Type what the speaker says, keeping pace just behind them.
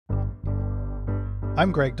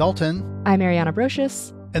I'm Greg Dalton. I'm Ariana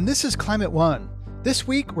Brocious. And this is Climate One. This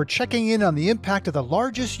week, we're checking in on the impact of the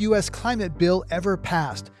largest U.S. climate bill ever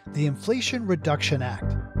passed, the Inflation Reduction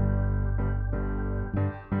Act.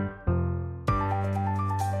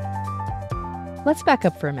 Let's back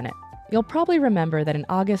up for a minute. You'll probably remember that in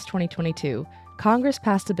August 2022, Congress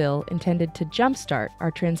passed a bill intended to jumpstart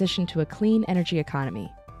our transition to a clean energy economy.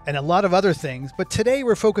 And a lot of other things, but today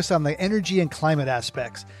we're focused on the energy and climate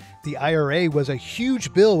aspects. The IRA was a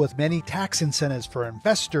huge bill with many tax incentives for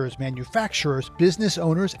investors, manufacturers, business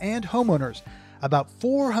owners, and homeowners. About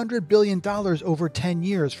 $400 billion over 10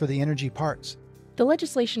 years for the energy parts. The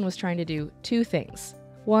legislation was trying to do two things.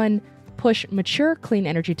 One, push mature clean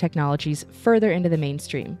energy technologies further into the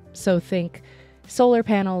mainstream. So think solar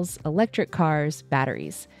panels, electric cars,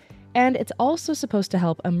 batteries. And it's also supposed to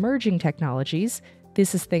help emerging technologies.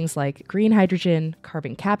 This is things like green hydrogen,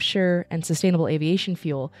 carbon capture, and sustainable aviation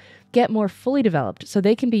fuel get more fully developed so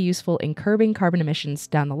they can be useful in curbing carbon emissions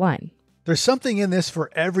down the line. There's something in this for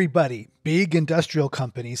everybody, big industrial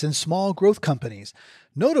companies and small growth companies.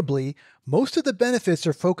 Notably, most of the benefits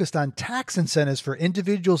are focused on tax incentives for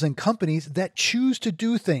individuals and companies that choose to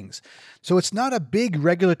do things. So it's not a big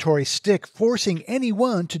regulatory stick forcing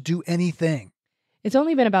anyone to do anything. It's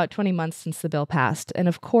only been about 20 months since the bill passed, and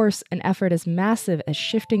of course, an effort as massive as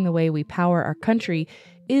shifting the way we power our country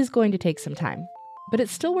is going to take some time. But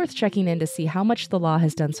it's still worth checking in to see how much the law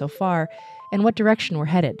has done so far and what direction we're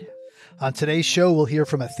headed. On today's show, we'll hear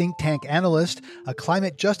from a think tank analyst, a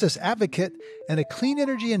climate justice advocate, and a clean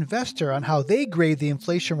energy investor on how they grade the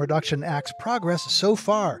Inflation Reduction Act's progress so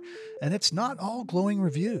far. And it's not all glowing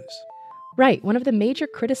reviews. Right. One of the major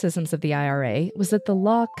criticisms of the IRA was that the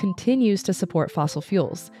law continues to support fossil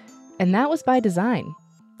fuels. And that was by design.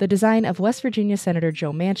 The design of West Virginia Senator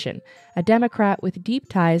Joe Manchin, a Democrat with deep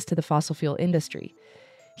ties to the fossil fuel industry.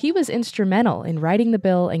 He was instrumental in writing the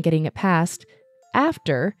bill and getting it passed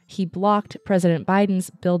after he blocked President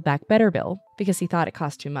Biden's Build Back Better bill because he thought it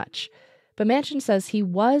cost too much. But Manchin says he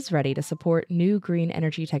was ready to support new green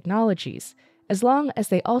energy technologies, as long as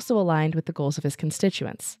they also aligned with the goals of his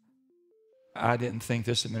constituents. I didn't think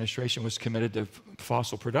this administration was committed to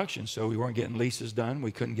fossil production, so we weren't getting leases done.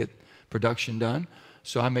 We couldn't get production done.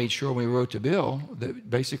 So I made sure when we wrote the bill that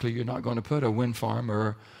basically you're not going to put a wind farm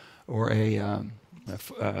or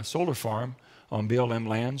a solar farm on BLM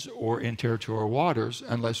lands or in territorial waters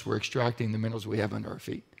unless we're extracting the minerals we have under our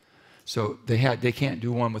feet. So they can't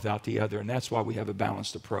do one without the other, and that's why we have a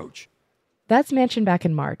balanced approach. That's Manchin back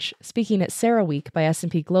in March, speaking at CERAWeek by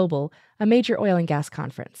S&P Global, a major oil and gas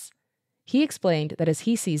conference. He explained that as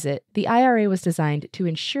he sees it, the IRA was designed to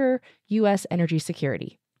ensure U.S. energy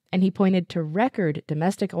security, and he pointed to record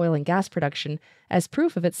domestic oil and gas production as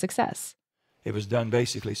proof of its success. It was done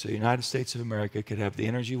basically so the United States of America could have the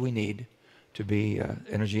energy we need to be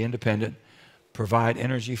energy independent, provide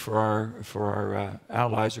energy for our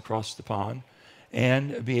allies across the pond,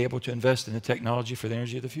 and be able to invest in the technology for the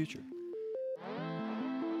energy of the future.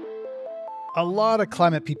 A lot of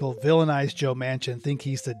climate people villainize Joe Manchin, think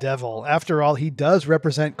he's the devil. After all, he does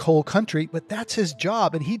represent coal country, but that's his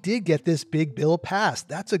job, and he did get this big bill passed.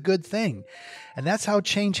 That's a good thing. And that's how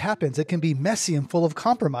change happens. It can be messy and full of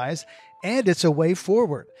compromise, and it's a way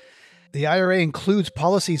forward. The IRA includes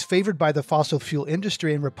policies favored by the fossil fuel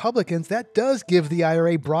industry and Republicans. That does give the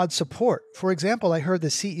IRA broad support. For example, I heard the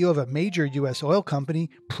CEO of a major U.S. oil company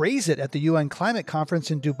praise it at the UN Climate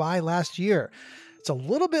Conference in Dubai last year. It's a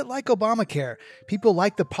little bit like Obamacare. People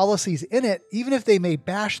like the policies in it, even if they may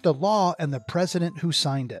bash the law and the president who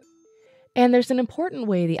signed it. And there's an important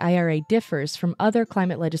way the IRA differs from other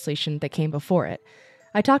climate legislation that came before it.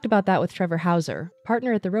 I talked about that with Trevor,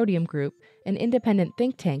 partner at the Rhodium Group, an independent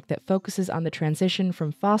think tank that focuses on the transition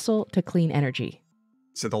from fossil to clean energy.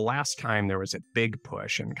 So the last time there was a big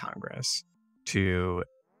push in Congress to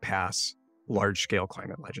pass large-scale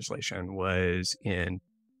climate legislation was in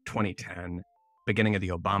 2010, beginning of the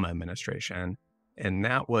Obama administration. And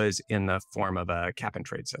that was in the form of a cap and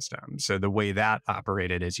trade system. So the way that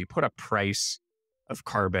operated is you put a price of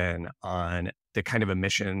carbon on the kind of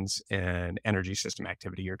emissions and energy system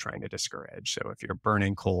activity you're trying to discourage. So if you're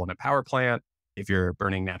burning coal in a power plant, if you're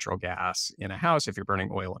burning natural gas in a house, if you're burning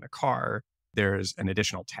oil in a car, there's an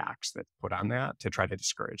additional tax that's put on that to try to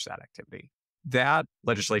discourage that activity. That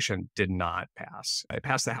legislation did not pass. It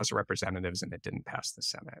passed the House of Representatives and it didn't pass the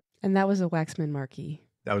Senate. And that was a Waxman-Markey.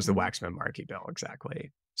 That was the Waxman-Markey bill,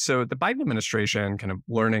 exactly. So the Biden administration, kind of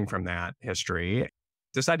learning from that history,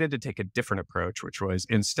 decided to take a different approach, which was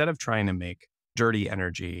instead of trying to make dirty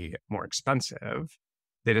energy more expensive,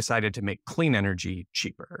 they decided to make clean energy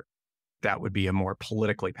cheaper. That would be a more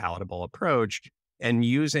politically palatable approach. and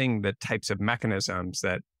using the types of mechanisms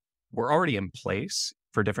that were already in place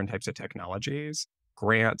for different types of technologies,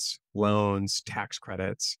 grants, loans, tax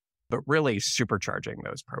credits, but really supercharging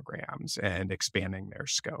those programs and expanding their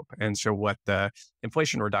scope. And so what the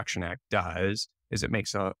Inflation Reduction Act does is it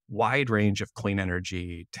makes a wide range of clean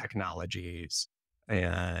energy technologies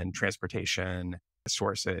and transportation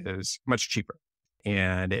sources much cheaper.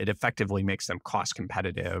 And it effectively makes them cost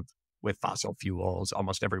competitive with fossil fuels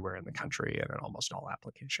almost everywhere in the country and in almost all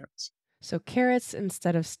applications. So carrots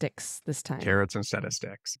instead of sticks this time. Carrots instead of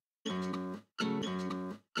sticks.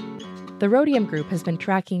 The Rhodium Group has been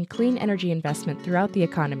tracking clean energy investment throughout the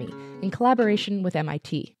economy in collaboration with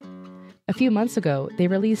MIT. A few months ago, they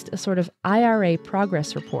released a sort of IRA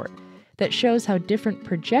progress report that shows how different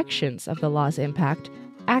projections of the law's impact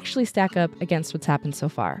actually stack up against what's happened so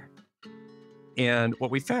far. And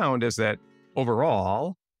what we found is that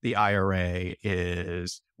overall, the IRA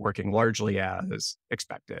is working largely as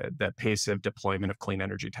expected. The pace of deployment of clean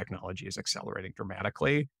energy technology is accelerating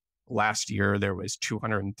dramatically. Last year, there was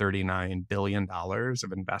 $239 billion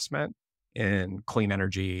of investment in clean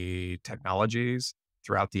energy technologies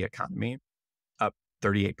throughout the economy, up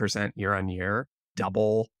 38% year on year,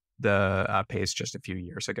 double the pace just a few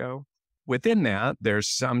years ago. Within that, there's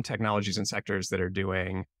some technologies and sectors that are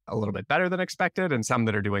doing a little bit better than expected and some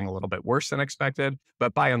that are doing a little bit worse than expected.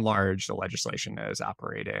 But by and large, the legislation is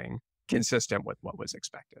operating consistent with what was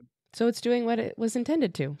expected. So it's doing what it was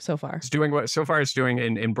intended to so far. It's doing what, so far it's doing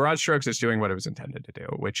in broad strokes, it's doing what it was intended to do,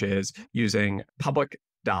 which is using public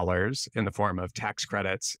dollars in the form of tax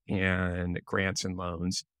credits and grants and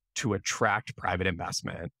loans to attract private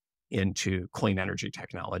investment into clean energy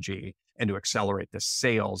technology and to accelerate the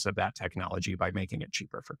sales of that technology by making it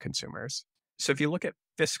cheaper for consumers. So if you look at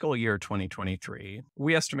fiscal year 2023,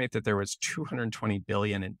 we estimate that there was $220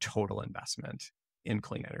 billion in total investment in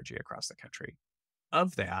clean energy across the country.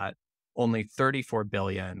 Of that, only $34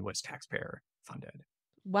 billion was taxpayer funded.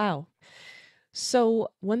 Wow.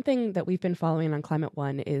 So one thing that we've been following on Climate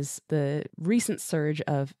One is the recent surge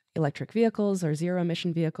of electric vehicles or zero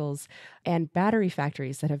emission vehicles and battery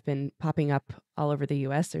factories that have been popping up all over the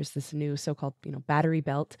US. There's this new so-called, battery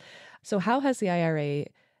belt. So how has the IRA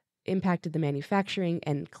impacted the manufacturing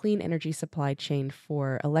and clean energy supply chain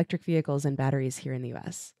for electric vehicles and batteries here in the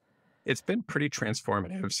US? It's been pretty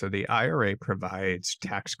transformative. So the IRA provides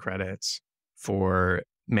tax credits for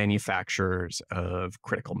manufacturers of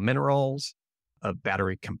critical minerals, of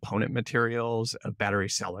battery component materials, of battery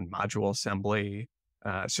cell and module assembly.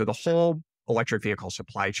 So the whole electric vehicle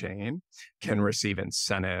supply chain can receive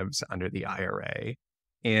incentives under the IRA.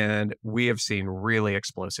 And we have seen really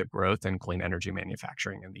explosive growth in clean energy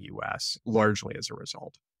manufacturing in the US, largely as a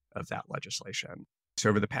result of that legislation. So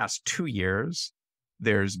over the past 2 years,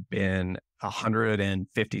 there's been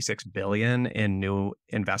 $156 billion in new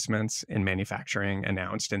investments in manufacturing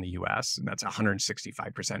announced in the US. And that's a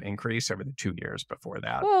 165% increase over the 2 years before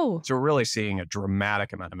that. Whoa. So we're really seeing a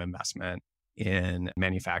dramatic amount of investment in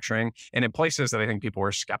manufacturing and in places that I think people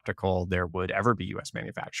were skeptical there would ever be US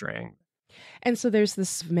manufacturing. And so there's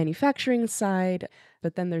this manufacturing side,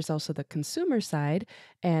 but then there's also the consumer side.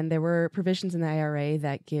 And there were provisions in the IRA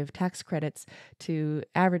that give tax credits to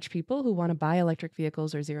average people who want to buy electric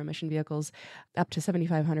vehicles or zero emission vehicles, up to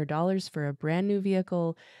 $7,500 for a brand new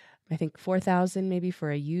vehicle. I think $4,000 maybe for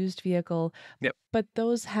a used vehicle. Yep. But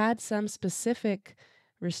those had some specific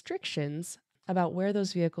restrictions about where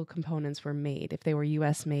those vehicle components were made, if they were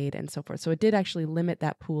US made and so forth. So it did actually limit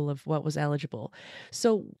that pool of what was eligible.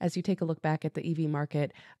 So as you take a look back at the EV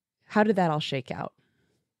market, how did that all shake out?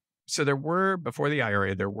 So there were, before the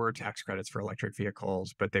IRA, there were tax credits for electric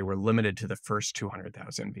vehicles, but they were limited to the first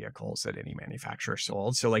 200,000 vehicles that any manufacturer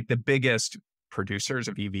sold. So like the biggest producers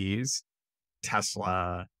of EVs,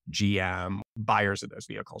 Tesla, GM, buyers of those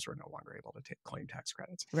vehicles were no longer able to claim tax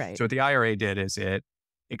credits. Right. So what the IRA did is it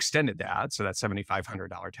extended that. So that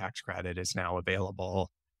 $7,500 tax credit is now available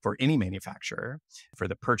for any manufacturer for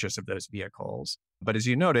the purchase of those vehicles. But as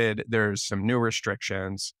you noted, there's some new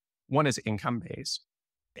restrictions. One is income-based.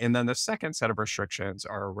 And then the second set of restrictions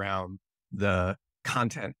are around the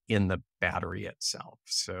content in the battery itself.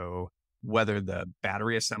 So whether the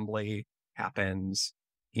battery assembly happens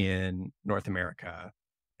in North America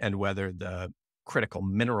and whether the critical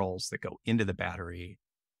minerals that go into the battery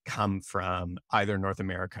come from either North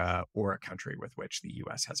America or a country with which the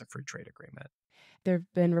US has a free trade agreement. There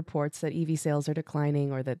have been reports that EV sales are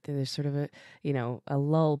declining or that there's sort of a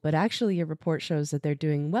lull, but actually your report shows that they're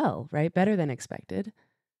doing well, right? Better than expected.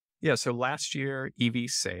 Yeah, so last year, EV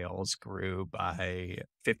sales grew by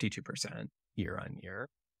 52% year on year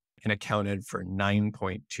and accounted for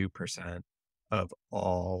 9.2% of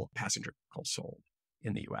all passenger vehicles sold.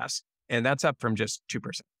 in the US. And that's up from just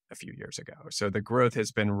 2% a few years ago. So the growth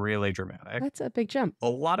has been really dramatic. That's a big jump. A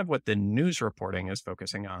lot of what the news reporting is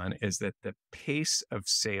focusing on is that the pace of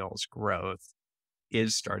sales growth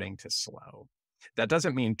is starting to slow. That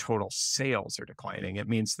doesn't mean total sales are declining. It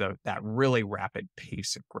means that really rapid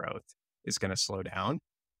pace of growth is going to slow down.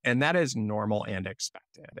 And that is normal and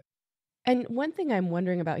expected. And one thing I'm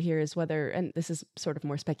wondering about here is whether, and this is sort of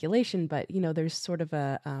more speculation, but there's sort of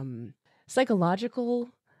a psychological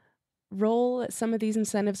role that some of these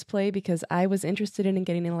incentives play, because I was interested in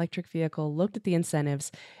getting an electric vehicle, looked at the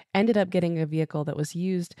incentives, ended up getting a vehicle that was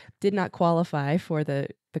used, did not qualify for the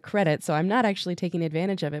credit. So I'm not actually taking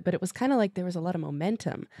advantage of it, but it was kind of like there was a lot of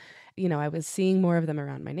momentum. I was seeing more of them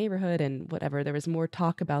around my neighborhood and whatever. There was more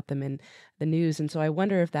talk about them in the news. And so I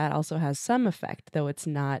wonder if that also has some effect, though it's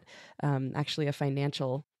not actually a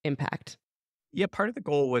financial impact. Yeah, part of the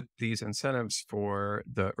goal with these incentives for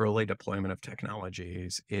the early deployment of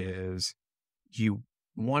technologies is you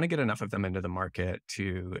want to get enough of them into the market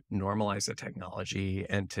to normalize the technology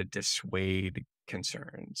and to dissuade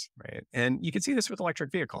concerns, right? And you can see this with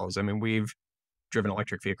electric vehicles. I mean, we've driven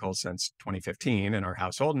electric vehicles since 2015 in our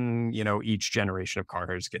household, and, each generation of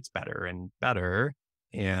cars gets better and better.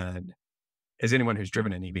 And as anyone who's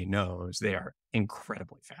driven an EV knows, they are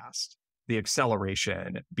incredibly fast. The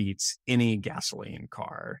acceleration beats any gasoline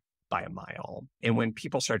car by a mile. And when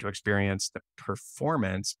people start to experience the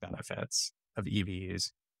performance benefits of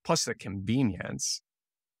EVs, plus the convenience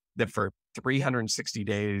that for 360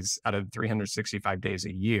 days out of 365 days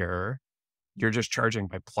a year, you're just charging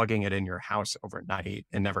by plugging it in your house overnight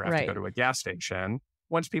and never have to go to a gas station.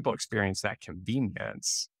 Once people experience that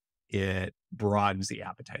convenience, it broadens the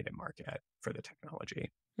appetite in market for the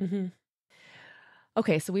technology. Mm-hmm.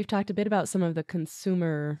 Okay, so we've talked a bit about some of the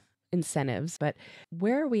consumer incentives, but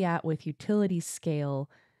where are we at with utility scale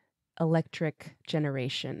electric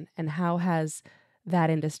generation, and how has that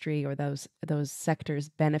industry or those sectors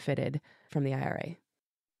benefited from the IRA?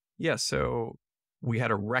 Yeah, so we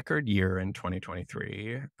had a record year in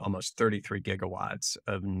 2023, almost 33 gigawatts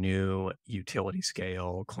of new utility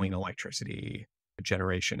scale clean electricity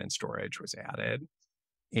generation and storage was added.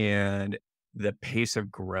 And the pace of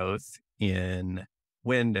growth in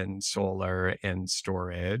wind and solar and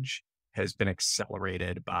storage has been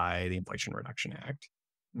accelerated by the Inflation Reduction Act.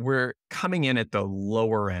 We're coming in at the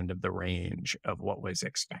lower end of the range of what was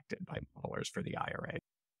expected by modelers for the IRA.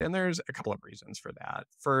 And there's a couple of reasons for that.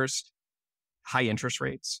 First, high interest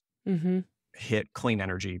rates hit clean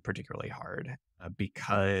energy particularly hard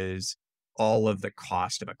because all of the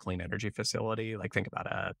cost of a clean energy facility, like think about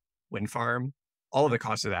a wind farm, all of the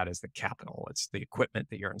cost of that is the capital. It's the equipment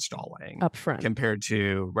that you're installing upfront compared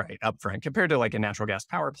to like a natural gas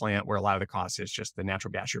power plant, where a lot of the cost is just the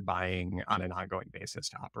natural gas you're buying on an ongoing basis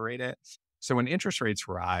to operate it. So when interest rates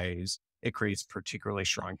rise, it creates particularly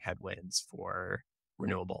strong headwinds for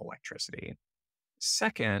renewable electricity.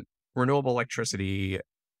 Second, renewable electricity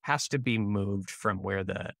has to be moved from where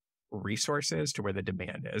the resource is to where the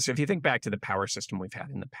demand is. So if you think back to the power system we've had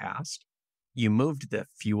in the past, you moved the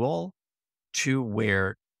fuel to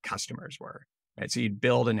where customers were, right? So you'd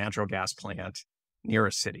build a natural gas plant near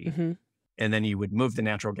a city, and then you would move the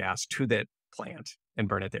natural gas to that plant and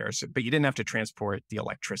burn it there. So, but you didn't have to transport the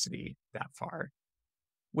electricity that far.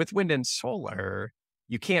 With wind and solar,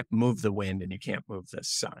 you can't move the wind and you can't move the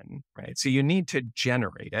sun, right? So you need to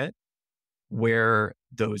generate it where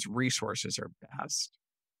those resources are best.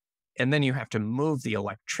 And then you have to move the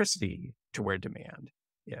electricity to where demand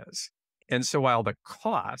is. And so while the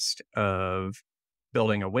cost of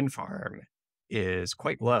building a wind farm is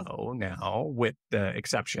quite low now, with the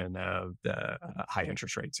exception of the high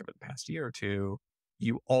interest rates over the past year or two,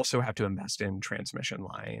 you also have to invest in transmission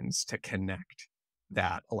lines to connect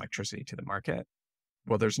that electricity to the market.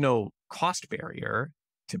 Well, there's no cost barrier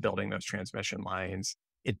to building those transmission lines.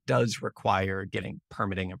 It does require getting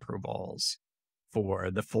permitting approvals for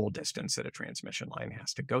the full distance that a transmission line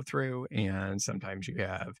has to go through. And sometimes you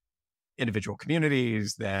have individual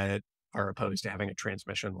communities that are opposed to having a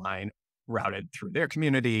transmission line routed through their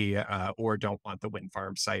community or don't want the wind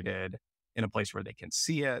farm sited in a place where they can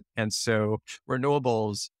see it. And so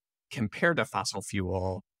renewables, compared to fossil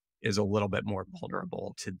fuel, is a little bit more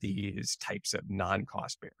vulnerable to these types of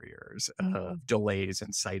non-cost barriers of delays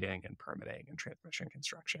in siting and permitting and transmission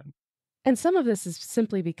construction. And some of this is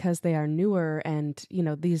simply because they are newer, and,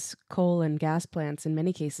 these coal and gas plants in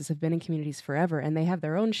many cases have been in communities forever, and they have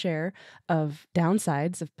their own share of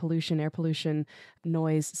downsides of pollution, air pollution,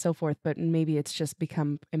 noise, so forth, but maybe it's just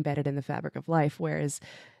become embedded in the fabric of life, whereas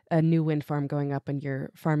a new wind farm going up in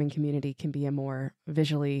your farming community can be a more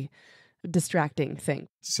visually distracting thing.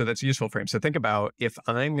 So that's a useful frame. So think about if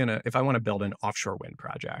I want to build an offshore wind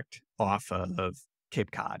project off of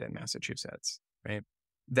Cape Cod in Massachusetts, right?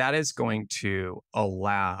 That is going to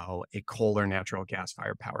allow a coal or natural gas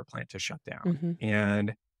fired power plant to shut down. Mm-hmm.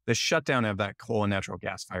 And the shutdown of that coal and natural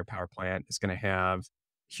gas fired power plant is going to have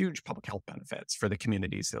huge public health benefits for the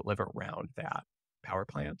communities that live around that power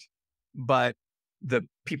plant. But the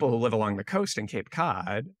people who live along the coast in Cape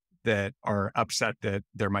Cod that are upset that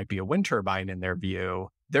there might be a wind turbine in their view,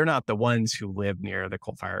 they're not the ones who live near the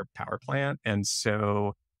coal-fired power plant. And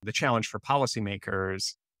so the challenge for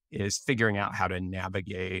policymakers is figuring out how to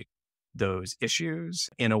navigate those issues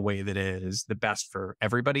in a way that is the best for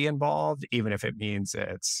everybody involved, even if it means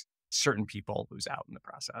it's certain people lose out in the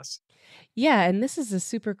process. Yeah, and this is a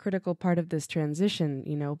super critical part of this transition,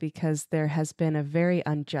 because there has been a very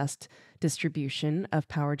unjust distribution of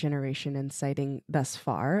power generation and siting thus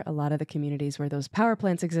far. A lot of the communities where those power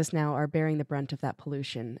plants exist now are bearing the brunt of that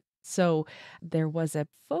pollution. So there was a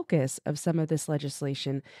focus of some of this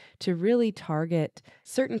legislation to really target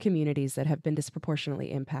certain communities that have been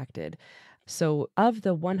disproportionately impacted. So of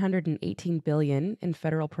the $118 billion in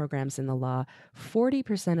federal programs in the law,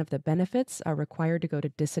 40% of the benefits are required to go to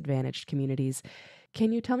disadvantaged communities.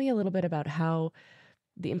 Can you tell me a little bit about how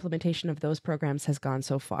the implementation of those programs has gone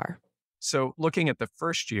so far? So looking at the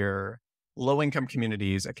first year, low-income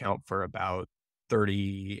communities account for about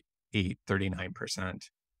 39%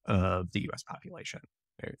 of the U.S. population,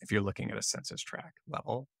 if you're looking at a census tract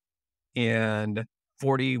level. And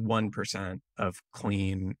 41% of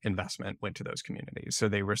clean investment went to those communities. So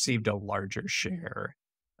they received a larger share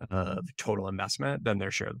of total investment than their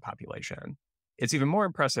share of the population. It's even more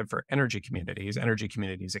impressive for energy communities. Energy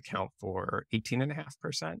communities account for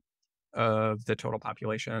 18.5% of the total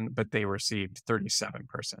population, but they received 37%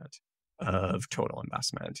 of total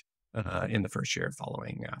investment in the first year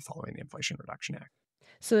following the Inflation Reduction Act.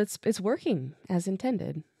 So it's working as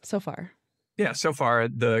intended so far. Yeah, so far,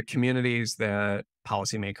 the communities that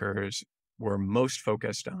policymakers were most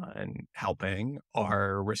focused on helping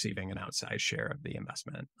are receiving an outsized share of the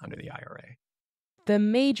investment under the IRA. The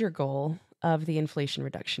major goal of the Inflation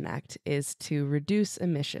Reduction Act is to reduce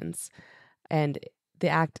emissions, and the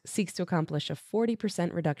act seeks to accomplish a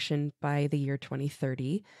 40% reduction by the year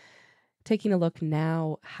 2030. Taking a look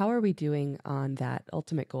now, how are we doing on that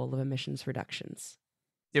ultimate goal of emissions reductions?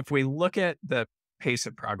 If we look at the pace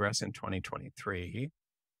of progress in 2023,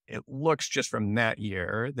 it looks just from that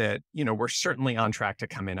year that, we're certainly on track to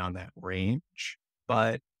come in on that range.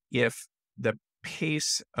 But if the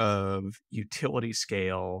pace of utility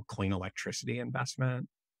scale clean electricity investment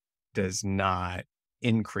does not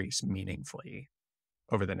increase meaningfully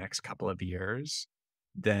over the next couple of years,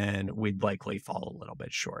 then we'd likely fall a little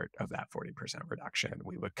bit short of that 40% reduction.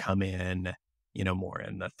 We would come in, more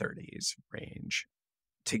in the 30s range.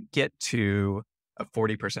 To get to a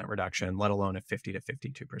 40% reduction, let alone a 50 to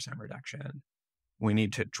 52% reduction, we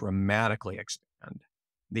need to dramatically expand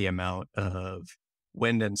the amount of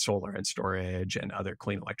wind and solar and storage and other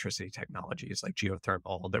clean electricity technologies like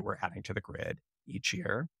geothermal that we're adding to the grid each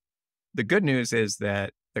year. The good news is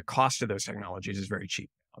that the cost of those technologies is very cheap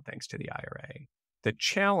now, thanks to the IRA. The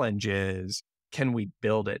challenge is, can we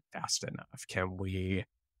build it fast enough? Can we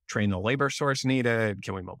train the labor source needed?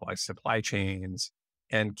 Can we mobilize supply chains?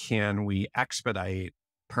 And can we expedite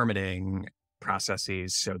permitting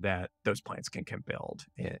processes so that those plants can build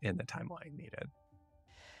in the timeline needed?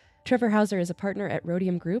 Trevor Hauser is a partner at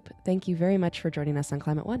Rhodium Group. Thank you very much for joining us on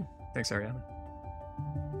Climate One. Thanks, Ariana.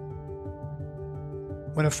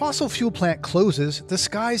 When a fossil fuel plant closes, the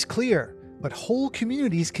sky's clear, but whole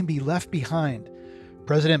communities can be left behind.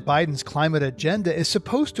 President Biden's climate agenda is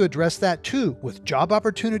supposed to address that too, with job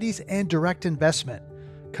opportunities and direct investment.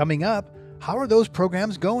 Coming up, how are those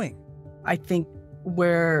programs going? I think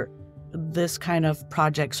where this kind of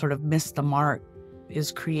project sort of missed the mark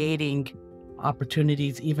is creating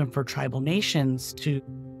opportunities even for tribal nations to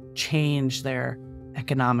change their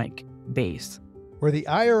economic base. Where the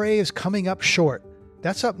IRA is coming up short.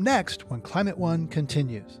 That's up next when Climate One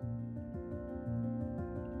continues.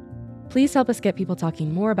 Please help us get people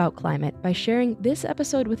talking more about climate by sharing this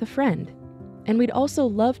episode with a friend. And we'd also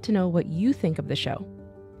love to know what you think of the show.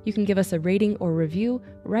 You can give us a rating or review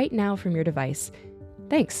right now from your device.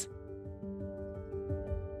 Thanks.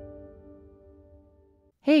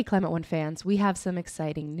 Hey, Climate One fans, we have some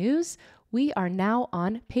exciting news. We are now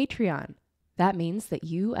on Patreon. That means that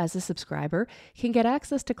you, as a subscriber, can get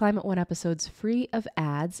access to Climate One episodes free of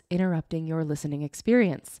ads interrupting your listening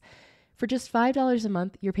experience. For just $5 a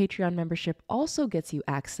month, your Patreon membership also gets you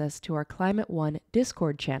access to our Climate One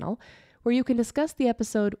Discord channel, where you can discuss the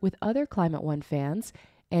episode with other Climate One fans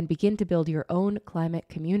and begin to build your own climate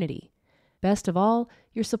community. Best of all,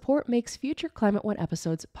 your support makes future Climate One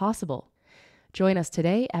episodes possible. Join us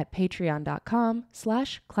today at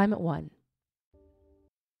patreon.com/climateone.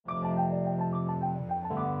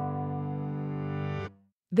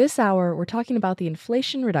 This hour, we're talking about the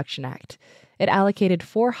Inflation Reduction Act. It allocated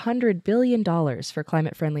 $400 billion for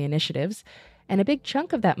climate-friendly initiatives, and a big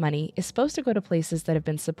chunk of that money is supposed to go to places that have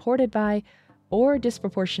been supported by or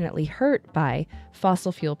disproportionately hurt by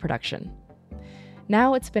fossil fuel production.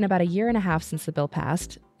 Now it's been about a year and a half since the bill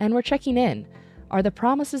passed, and we're checking in. Are the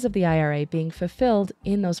promises of the IRA being fulfilled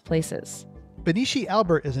in those places? Bineshi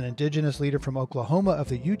Albert is an indigenous leader from Oklahoma of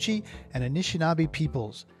the Yuchi and Anishinaabe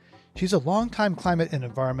peoples. She's a longtime climate and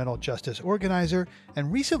environmental justice organizer and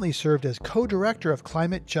recently served as co-director of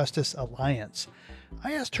Climate Justice Alliance.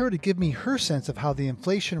 I asked her to give me her sense of how the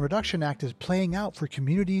Inflation Reduction Act is playing out for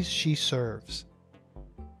communities she serves.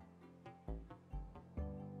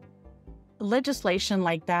 Legislation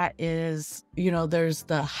like that is, there's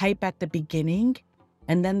the hype at the beginning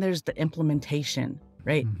and then there's the implementation,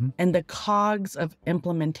 right? Mm-hmm. And the cogs of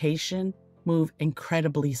implementation move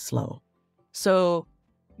incredibly slow. So,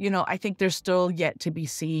 I think there's still yet to be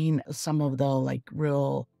seen some of the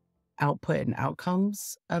real output and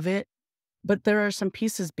outcomes of it. But there are some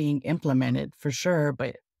pieces being implemented for sure.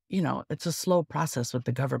 But, it's a slow process with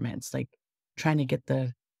the government. It's like trying to get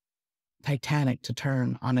the Titanic to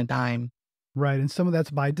turn on a dime. Right. And some of that's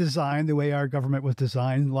by design, the way our government was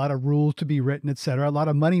designed, a lot of rules to be written, et cetera, a lot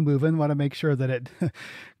of money moving, want to make sure that it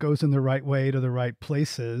goes in the right way to the right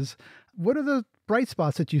places. What are the bright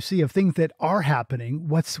spots that you see of things that are happening?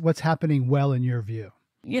 What's happening well in your view?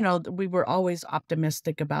 We were always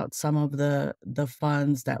optimistic about some of the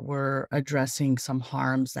funds that were addressing some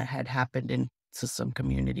harms that had happened into some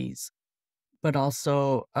communities, but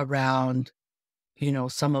also around,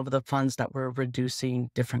 some of the funds that were reducing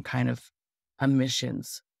different kind of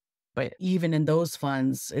emissions. But even in those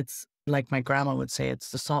funds, it's like my grandma would say,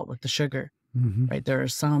 it's the salt with the sugar, Mm-hmm. right? There are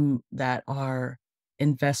some that are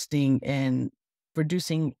investing in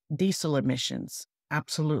reducing diesel emissions.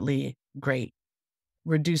 Absolutely great.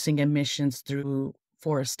 Reducing emissions through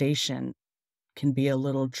forestation can be a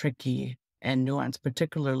little tricky and nuanced,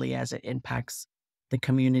 particularly as it impacts the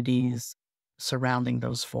communities surrounding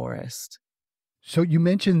those forests. So you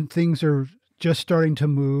mentioned things are just starting to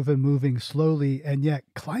move and moving slowly, and yet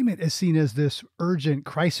climate is seen as this urgent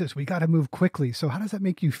crisis. We got to move quickly. So how does that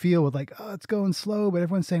make you feel with it's going slow, but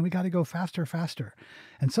everyone's saying we got to go faster, faster?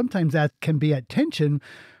 And sometimes that can be at tension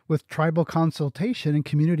with tribal consultation and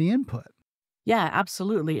community input. Yeah,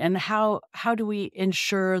 absolutely. And how do we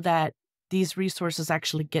ensure that these resources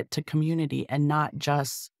actually get to community and not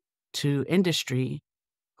just to industry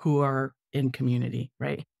who are in community,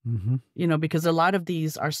 right? Mm-hmm. Because a lot of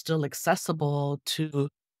these are still accessible to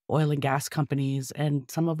oil and gas companies, and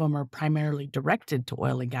some of them are primarily directed to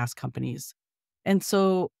oil and gas companies. And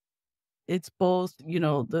so it's both,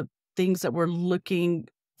 the things that we're looking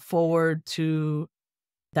forward to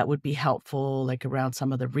that would be helpful, like around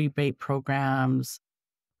some of the rebate programs,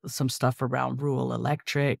 some stuff around rural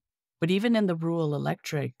electric. But even in the rural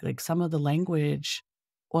electric, some of the language,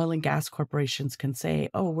 oil and gas corporations can say,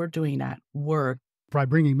 oh, we're doing that work. By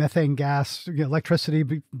bringing methane gas,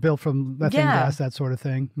 electricity built from methane gas, that sort of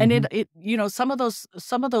thing. Mm-hmm. And some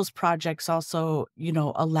of those projects also,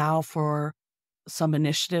 allow for some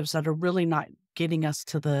initiatives that are really not getting us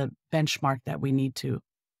to the benchmark that we need to.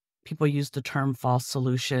 People use the term false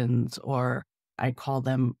solutions, or I call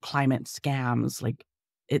them climate scams.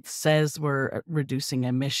 It says we're reducing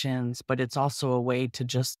emissions, but it's also a way to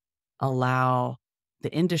just allow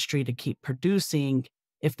the industry to keep producing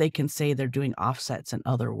if they can say they're doing offsets in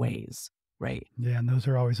other ways, right? Yeah, and those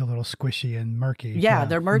are always a little squishy and murky. Yeah,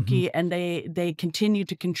 they're murky, and they continue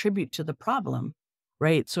to contribute to the problem,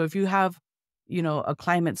 right? So if you have, a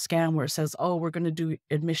climate scam where it says, oh, we're going to do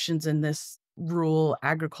emissions in this rural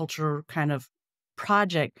agriculture kind of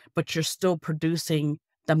project, but you're still producing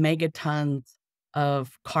the megatons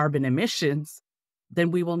of carbon emissions,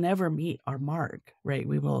 then we will never meet our mark, right?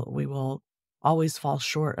 We will always fall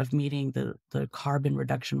short of meeting the carbon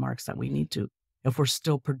reduction marks that we need to if we're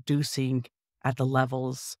still producing at the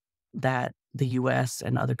levels that the US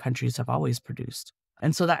and other countries have always produced.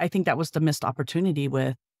 And so I think that was the missed opportunity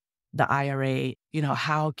with the IRA.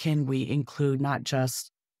 How can we include not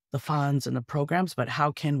just the funds and the programs, but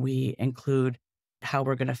how can we include how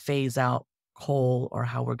we're going to phase out coal, or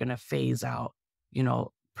how we're going to phase out,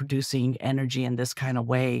 producing energy in this kind of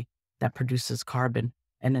way that produces carbon.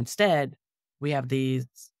 And instead, we have these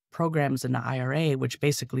programs in the IRA, which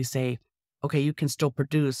basically say, okay, you can still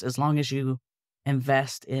produce as long as you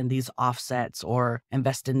invest in these offsets or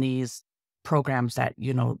invest in these programs that,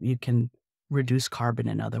 you can reduce carbon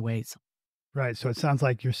in other ways. Right. So it sounds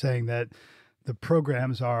like you're saying that the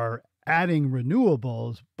programs are adding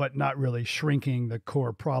renewables, but not really shrinking the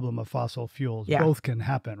core problem of fossil fuels. Yeah. Both can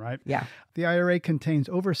happen, right? Yeah. The IRA contains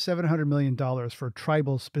over $700 million for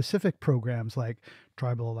tribal-specific programs like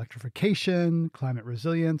tribal electrification, climate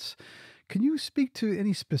resilience. Can you speak to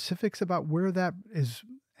any specifics about where that is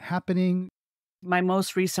happening? My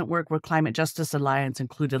most recent work with Climate Justice Alliance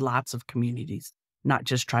included lots of communities, not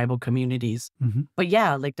just tribal communities. Mm-hmm. But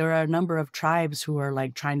yeah, like there are a number of tribes who are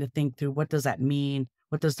like trying to think through what does that mean?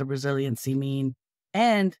 What does the resiliency mean?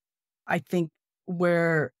 And I think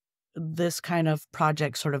where this kind of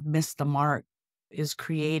project sort of missed the mark is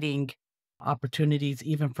creating opportunities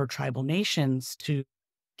even for tribal nations to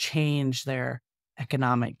change their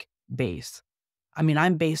economic base. I mean,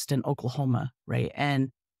 I'm based in Oklahoma, right? And,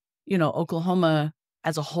 Oklahoma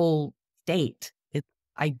as a whole state, its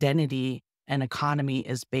identity and economy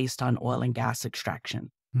is based on oil and gas extraction.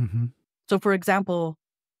 Mm-hmm. So, for example,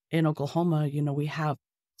 in Oklahoma, we have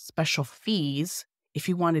special fees. If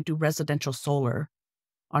you want to do residential solar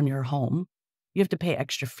on your home, you have to pay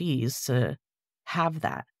extra fees to have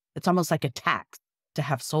that. It's almost like a tax to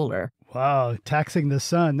have solar. Wow. Taxing the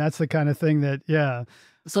sun. That's the kind of thing that, yeah.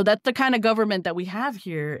 So that's the kind of government that we have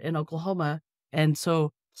here in Oklahoma. And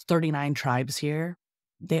so 39 tribes here,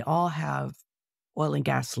 they all have oil and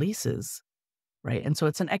gas leases, right? And so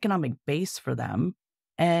it's an economic base for them.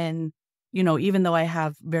 And, even though I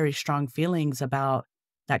have very strong feelings about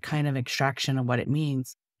that kind of extraction and what it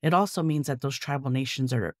means, it also means that those tribal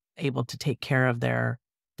nations are able to take care of their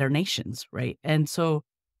nations, right? And so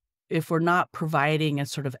if we're not providing a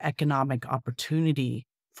sort of economic opportunity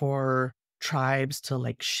for tribes to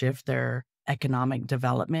like shift their economic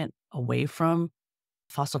development away from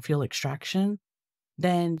fossil fuel extraction,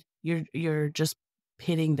 then you're just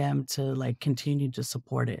pitting them to like continue to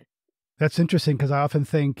support it. That's interesting because I often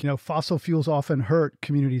think, fossil fuels often hurt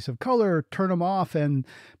communities of color, turn them off, and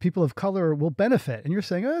people of color will benefit. And you're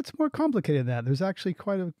saying, it's more complicated than that. There's actually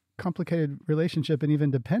quite a complicated relationship and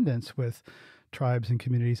even dependence with tribes and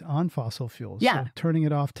communities on fossil fuels. Yeah. So turning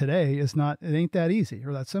it off today it ain't that easy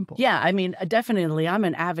or that simple. Yeah. I mean, definitely, I'm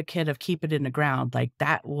an advocate of keep it in the ground. Like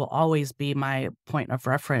that will always be my point of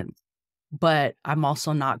reference. But I'm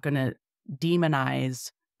also not going to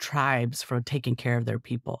demonize tribes for taking care of their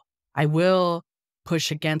people. I will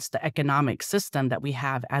push against the economic system that we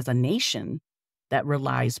have as a nation that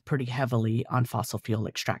relies pretty heavily on fossil fuel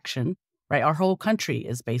extraction, right? Our whole country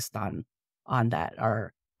is based on that.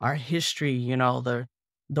 Our history, the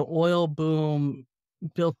oil boom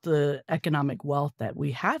built the economic wealth that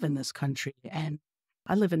we have in this country. And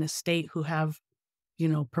I live in a state who have,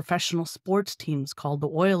 professional sports teams called the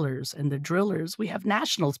Oilers and the Drillers. We have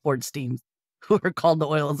national sports teams who are called the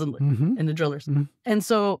Oilers and the Drillers. Mm-hmm. And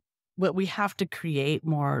so but we have to create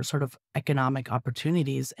more sort of economic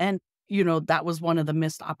opportunities. And, that was one of the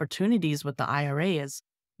missed opportunities with the IRA is,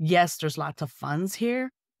 yes, there's lots of funds here,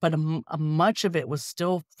 but much of it was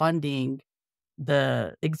still funding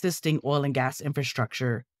the existing oil and gas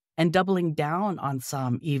infrastructure and doubling down on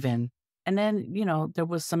some even. And then, there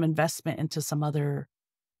was some investment into some other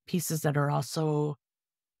pieces that are also,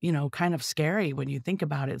 kind of scary when you think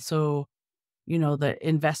about it. So, the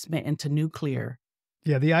investment into nuclear.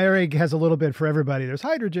 Yeah, the IRA has a little bit for everybody. There's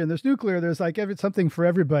hydrogen, there's nuclear, there's like something for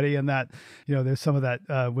everybody. And that, there's some of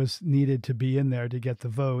that was needed to be in there to get the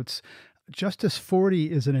votes. Justice 40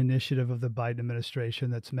 is an initiative of the Biden administration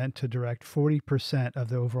that's meant to direct 40% of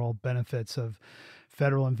the overall benefits of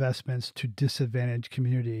federal investments to disadvantaged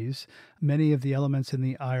communities. Many of the elements in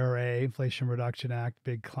the IRA, Inflation Reduction Act,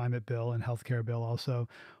 big climate bill, and healthcare bill also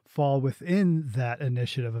fall within that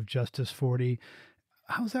initiative of Justice 40.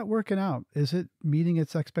 How's that working out? Is it meeting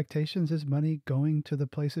its expectations? Is money going to the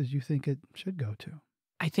places you think it should go to?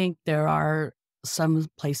 I think there are some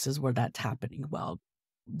places where that's happening well.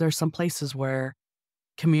 There's some places where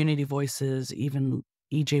community voices, even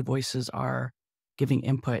EJ voices, are giving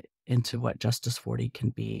input into what Justice 40 can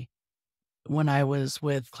be. When I was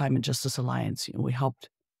with Climate Justice Alliance, we helped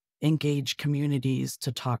engage communities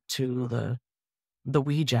to talk to the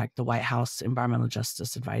WEJAC, the White House Environmental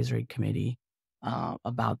Justice Advisory Committee,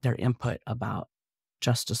 about their input about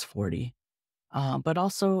Justice 40, but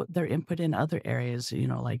also their input in other areas,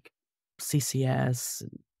 like CCS,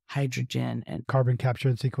 hydrogen, and carbon capture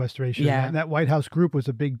and sequestration. Yeah. And that White House group was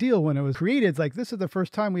a big deal when it was created. It's like, this is the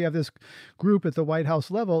first time we have this group at the White House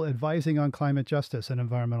level advising on climate justice and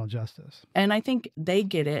environmental justice. And I think they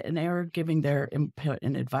get it, and they are giving their input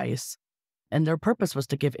and advice. And their purpose was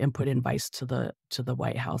to give input and advice to the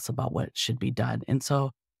White House about what should be done. And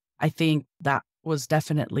so I think that was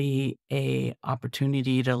definitely a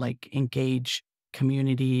opportunity to like engage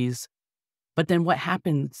communities. But then what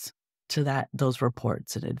happens to those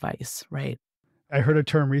reports and advice, right? I heard a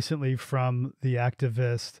term recently from the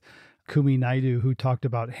activist Kumi Naidu, who talked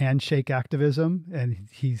about handshake activism. And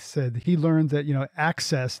he said he learned that,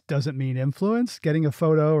 access doesn't mean influence. Getting a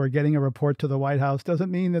photo or getting a report to the White House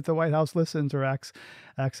doesn't mean that the White House listens or acts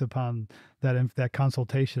upon that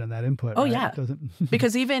consultation and that input. Oh, right? yeah. It doesn't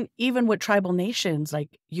Because even with tribal nations,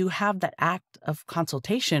 like you have that act of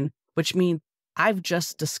consultation, which means I've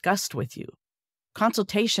just discussed with you.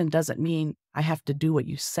 Consultation doesn't mean I have to do what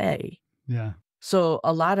you say. Yeah. So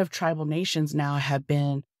a lot of tribal nations now have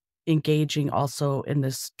been engaging also in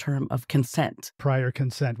this term of consent. Prior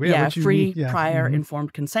consent. Free, prior,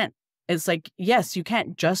 informed consent. It's like, yes, you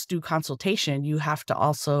can't just do consultation. You have to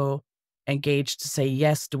also engage to say,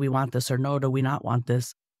 yes, do we want this or no, do we not want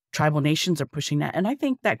this? Tribal nations are pushing that. And I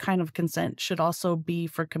think that kind of consent should also be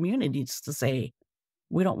for communities to say,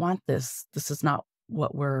 we don't want this. This is not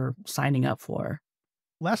what we're signing up for.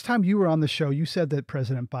 Last time you were on the show, you said that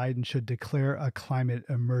President Biden should declare a climate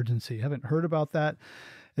emergency. Haven't heard about that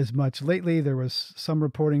as much lately. There was some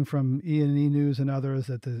reporting from E&E News and others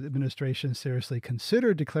that the administration seriously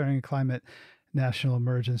considered declaring a climate national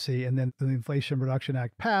emergency. And then the Inflation Reduction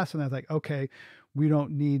Act passed, and I was like, okay, we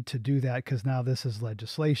don't need to do that because now this is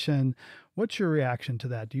legislation. What's your reaction to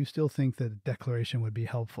that? Do you still think that a declaration would be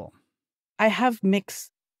helpful? I have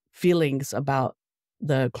mixed feelings about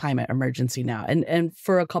the climate emergency now, and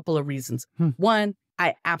for a couple of reasons. One,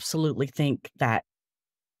 I absolutely think that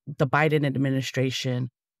the Biden administration,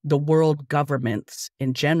 the world governments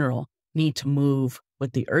in general, need to move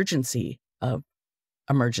with the urgency of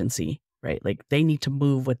emergency, right? Like they need to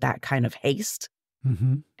move with that kind of haste.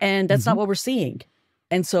 And that's not what we're seeing.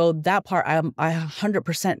 And so that part, I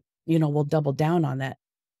 100%, will double down on that.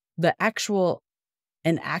 The actual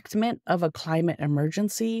enactment of a climate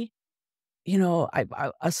emergency, I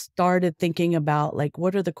started thinking about like,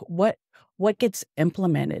 what gets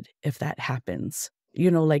implemented if that happens?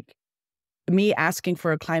 Like me asking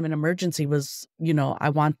for a climate emergency was, I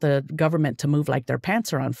want the government to move like their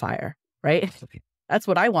pants are on fire, right? That's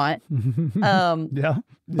what I want. Yeah.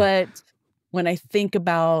 But when I think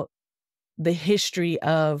about the history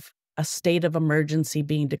of a state of emergency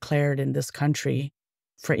being declared in this country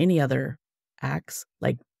for any other acts,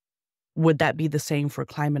 like, would that be the same for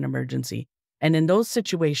climate emergency? And in those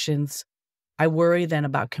situations, I worry then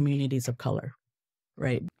about communities of color,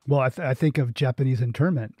 right? Well, I think of Japanese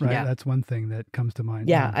internment, right? Yeah. That's one thing that comes to mind.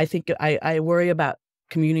 Yeah, I think I worry about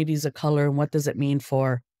communities of color and what does it mean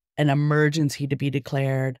for an emergency to be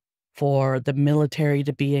declared, for the military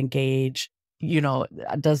to be engaged?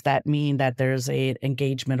 Does that mean that there's a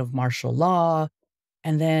engagement of martial law?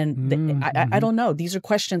 And then I don't know. These are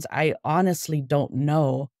questions I honestly don't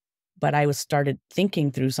know. But I started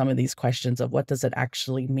thinking through some of these questions of what does it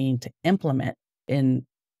actually mean to implement in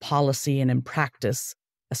policy and in practice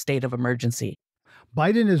a state of emergency.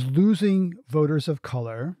 Biden is losing voters of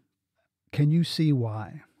color. Can you see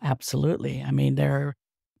why? Absolutely. I mean,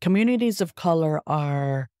 communities of color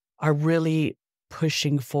are really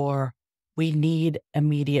pushing for, we need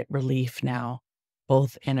immediate relief now,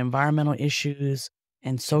 both in environmental issues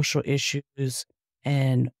and social issues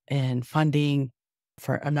and funding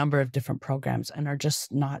for a number of different programs, and are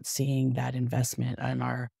just not seeing that investment and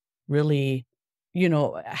are really,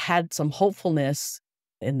 had some hopefulness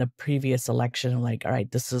in the previous election, like, all right,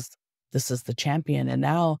 this is the champion. And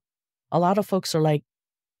now a lot of folks are like,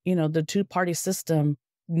 the two-party system,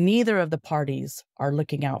 neither of the parties are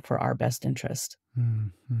looking out for our best interest.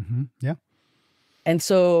 Yeah. And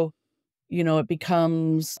so, it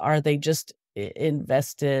becomes, are they just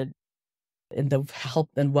invested in the health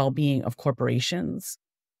and well-being of corporations,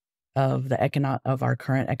 of our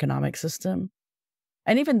current economic system?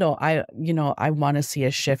 And even though I want to see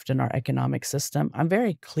a shift in our economic system, I'm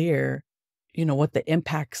very clear, what the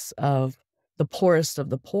impacts of the poorest of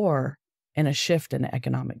the poor and a shift in the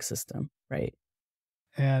economic system, right?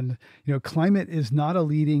 And, climate is not a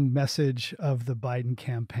leading message of the Biden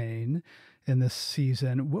campaign in this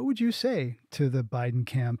season. What would you say to the Biden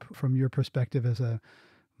camp from your perspective as a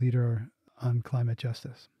leader on climate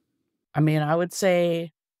justice? I mean, I would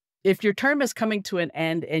say if your term is coming to an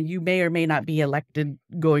end and you may or may not be elected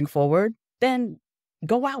going forward, then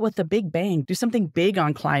go out with a big bang, do something big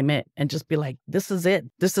on climate and just be like, this is it.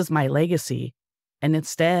 This is my legacy. And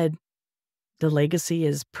instead, the legacy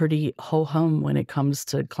is pretty ho-hum when it comes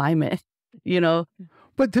to climate,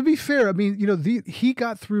 But to be fair, I mean, he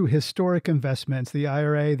got through historic investments, the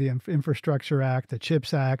IRA, the Infrastructure Act, the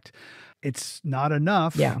CHIPS Act. It's not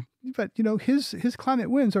enough. Yeah. But, his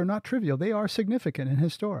climate wins are not trivial. They are significant and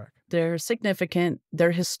historic. They're significant.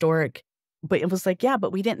 They're historic. But it was like, yeah,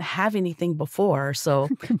 but we didn't have anything before. So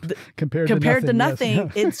compared to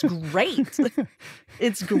nothing, yes. It's great.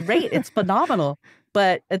 It's great. It's phenomenal.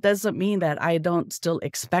 But it doesn't mean that I don't still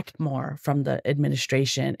expect more from the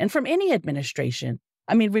administration and from any administration.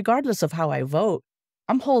 I mean, regardless of how I vote,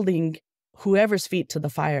 I'm holding whoever's feet to the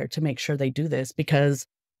fire to make sure they do this, because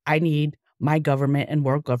I need my government and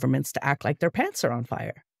world governments to act like their pants are on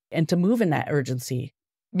fire and to move in that urgency.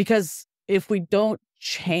 Because if we don't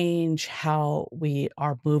change how we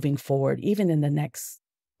are moving forward, even in the next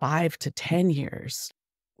 5 to 10 years,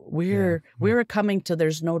 we're coming to,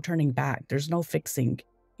 there's no turning back. There's no fixing.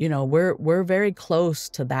 We're very close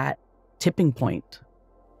to that tipping point.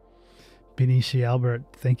 Bineshi, Albert,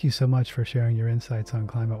 thank you so much for sharing your insights on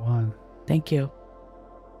Climate One. Thank you.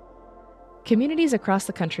 Communities across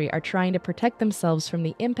the country are trying to protect themselves from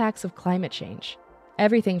the impacts of climate change.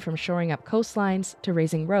 Everything from shoring up coastlines to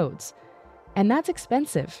raising roads. And that's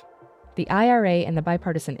expensive. The IRA and the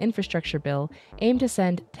bipartisan infrastructure bill aim to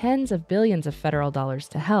send tens of billions of federal dollars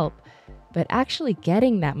to help, but actually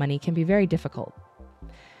getting that money can be very difficult.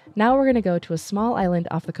 Now we're going to go to a small island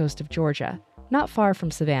off the coast of Georgia, not far from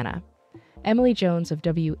Savannah. Emily Jones of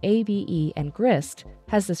WABE and Grist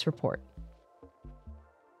has this report.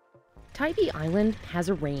 Tybee Island has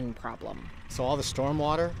a rain problem. So all the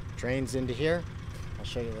stormwater drains into here. I'll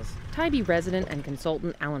show you this. Tybee resident and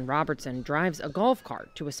consultant Alan Robertson drives a golf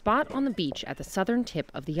cart to a spot on the beach at the southern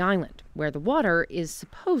tip of the island, where the water is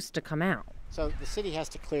supposed to come out. So the city has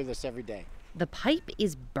to clear this every day. The pipe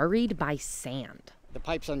is buried by sand. The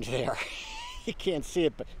pipe's under there. You can't see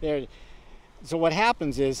it, but there. So what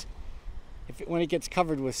happens is, when it gets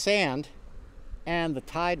covered with sand and the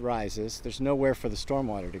tide rises, there's nowhere for the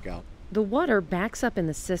stormwater to go. The water backs up in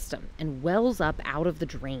the system and wells up out of the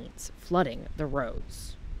drains, flooding the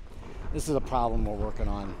roads. This is a problem we're working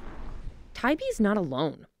on. Tybee's not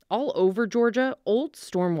alone. All over Georgia, old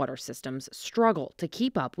stormwater systems struggle to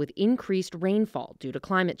keep up with increased rainfall due to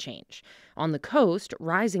climate change. On the coast,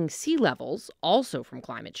 rising sea levels, also from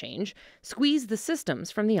climate change, squeeze the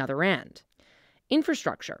systems from the other end.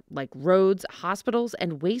 Infrastructure, like roads, hospitals,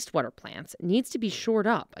 and wastewater plants, needs to be shored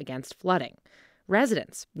up against flooding.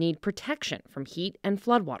 Residents need protection from heat and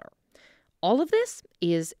floodwater. All of this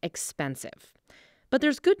is expensive. But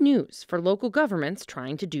there's good news for local governments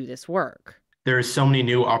trying to do this work. There are so many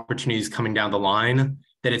new opportunities coming down the line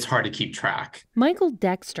that it's hard to keep track. Michael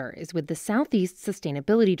Dexter is with the Southeast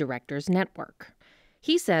Sustainability Directors Network.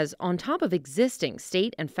 He says on top of existing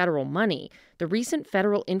state and federal money, the recent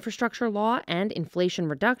federal infrastructure law and Inflation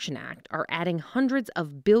Reduction Act are adding hundreds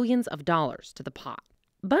of billions of dollars to the pot.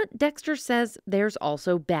 But Dexter says there's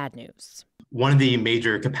also bad news. One of the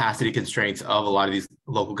major capacity constraints of a lot of these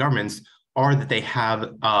local governments are that they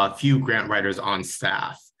have a few grant writers on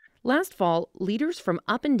staff. Last fall, leaders from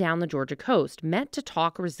up and down the Georgia coast met to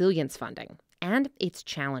talk resilience funding and its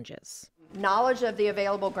challenges. Knowledge of the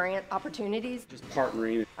available grant opportunities. Just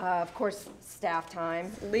partnering. Of course, staff time.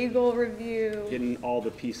 Legal review. Getting all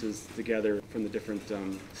the pieces together from the different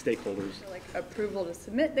stakeholders. Like approval to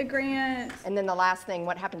submit the grant. And then the last thing,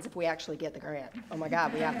 what happens if we actually get the grant? Oh my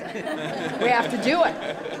God, we have to do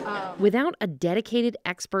it. Without a dedicated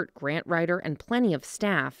expert grant writer and plenty of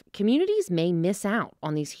staff, communities may miss out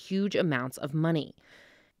on these huge amounts of money.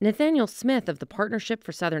 Nathaniel Smith of the Partnership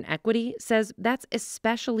for Southern Equity says that's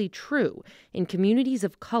especially true in communities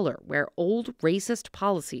of color where old racist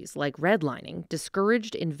policies like redlining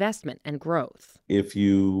discouraged investment and growth. If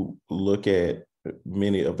you look at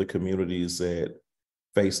many of the communities that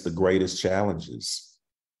face the greatest challenges,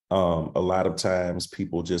 a lot of times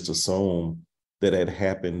people just assume that it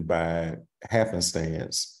happened by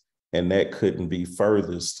happenstance, and that couldn't be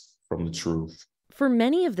furthest from the truth. For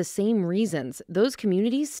many of the same reasons, those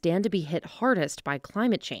communities stand to be hit hardest by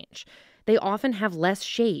climate change. They often have less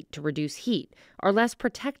shade to reduce heat, are less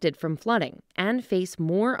protected from flooding, and face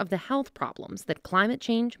more of the health problems that climate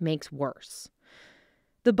change makes worse.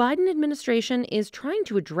 The Biden administration is trying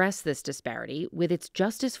to address this disparity with its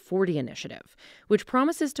Justice 40 initiative, which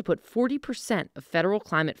promises to put 40% of federal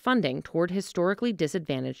climate funding toward historically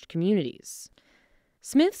disadvantaged communities.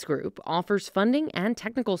 Smith's group offers funding and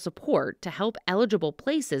technical support to help eligible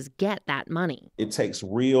places get that money. It takes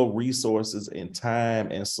real resources and time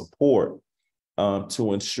and support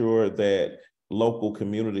to ensure that local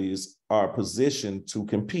communities are positioned to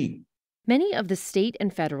compete. Many of the state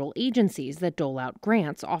and federal agencies that dole out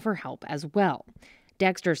grants offer help as well.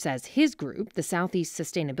 Dexter says his group, the Southeast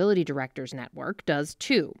Sustainability Directors Network, does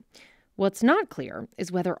too. What's not clear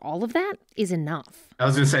is whether all of that is enough. I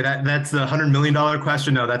was going to say that's the $100 million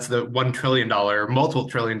question. No, that's the $1 trillion, multiple $1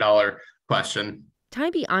 trillion question.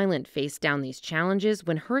 Tybee Island faced down these challenges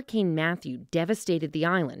when Hurricane Matthew devastated the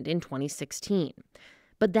island in 2016.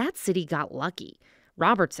 But that city got lucky.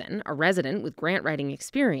 Robertson, a resident with grant writing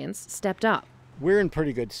experience, stepped up. We're in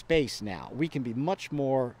pretty good space now. We can be much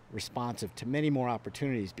more responsive to many more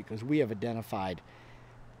opportunities because we have identified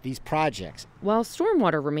these projects. While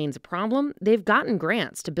stormwater remains a problem, they've gotten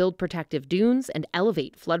grants to build protective dunes and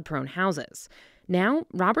elevate flood-prone houses. Now,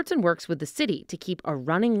 Robertson works with the city to keep a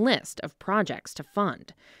running list of projects to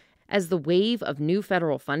fund. As the wave of new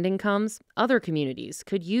federal funding comes, other communities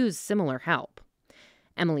could use similar help.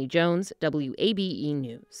 Emily Jones, WABE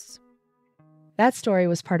News. That story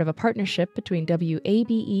was part of a partnership between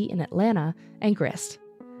WABE in Atlanta and GRIST.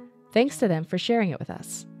 Thanks to them for sharing it with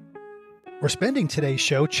us. We're spending today's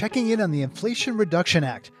show checking in on the Inflation Reduction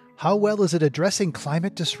Act. How well is it addressing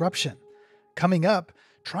climate disruption? Coming up,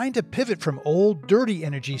 trying to pivot from old, dirty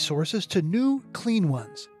energy sources to new, clean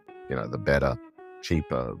ones. The better,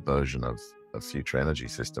 cheaper version of a future energy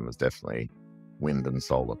system is definitely wind and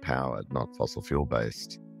solar powered, not fossil fuel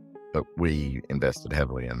based. But we invested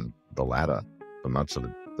heavily in the latter for much of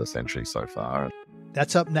the century so far.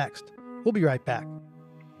 That's up next. We'll be right back.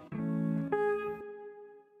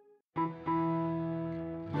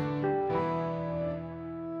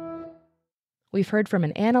 We've heard from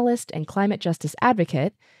an analyst and climate justice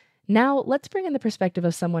advocate. Now let's bring in the perspective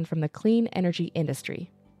of someone from the clean energy industry.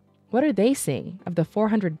 What are they seeing of the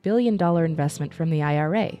 $400 billion investment from the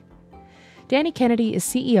IRA? Danny Kennedy is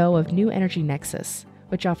CEO of New Energy Nexus,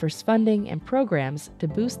 which offers funding and programs to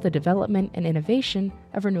boost the development and innovation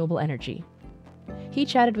of renewable energy. He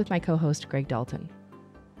chatted with my co-host, Greg Dalton.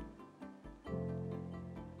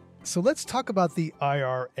 So let's talk about the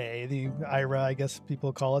IRA, the IRA, I guess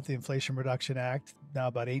people call it, the Inflation Reduction Act, now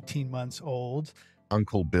about 18 months old.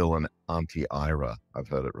 Uncle Bill and Auntie Ira, I've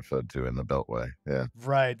heard it referred to in the Beltway. Yeah.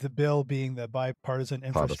 Right. The bill being the bipartisan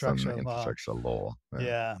infrastructure law.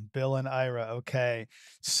 Yeah. Bill and Ira. Okay.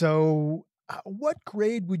 So what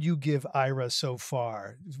grade would you give IRA so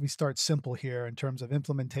far? We start simple here in terms of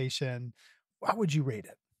implementation. How would you rate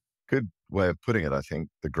it? Good way of putting it, I think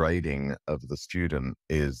the grading of the student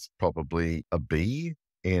is probably a B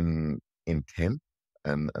in intent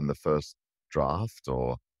and the first draft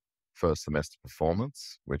or first semester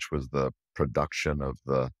performance, which was the production of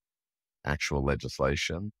the actual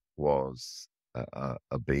legislation, was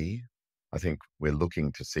a B. I think we're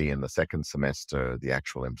looking to see in the second semester the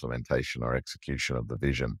actual implementation or execution of the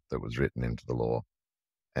vision that was written into the law.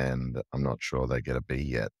 And I'm not sure they get a B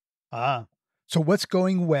yet. So what's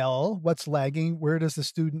going well? What's lagging? Where does the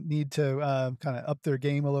student need to kind of up their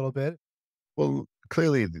game a little bit? Well,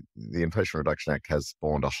 clearly the Inflation Reduction Act has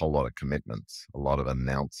spawned a whole lot of commitments, a lot of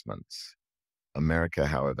announcements. America,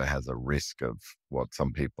 however, has a risk of what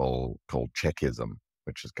some people call checkism,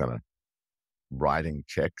 which is kind of writing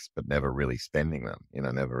checks but never really spending them,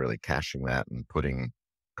 never really cashing that and putting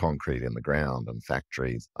concrete in the ground and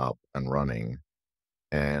factories up and running.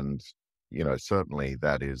 And, certainly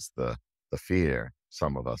that is the fear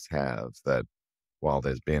some of us have, that while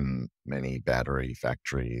there's been many battery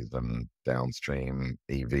factories and downstream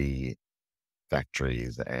EV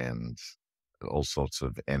factories and all sorts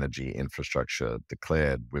of energy infrastructure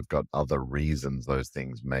declared, we've got other reasons those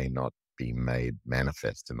things may not be made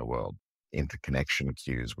manifest in the world. Interconnection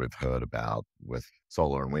queues we've heard about with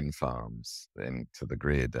solar and wind farms into the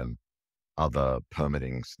grid, and other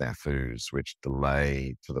permitting snafus which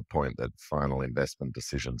delay to the point that final investment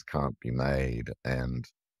decisions can't be made and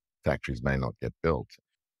factories may not get built.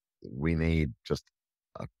 We need just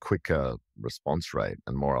a quicker response rate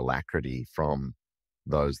and more alacrity from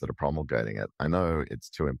those that are promulgating it. I know it's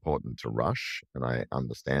too important to rush, and I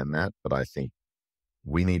understand that, but I think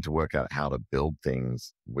we need to work out how to build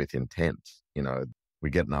things with intent. We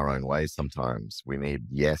get in our own way sometimes. We need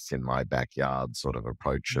yes in my backyard sort of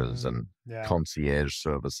approaches and concierge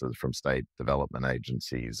services from state development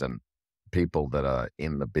agencies and people that are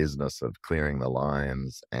in the business of clearing the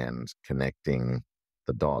lines and connecting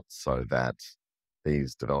the dots so that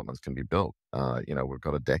these developments can be built. We've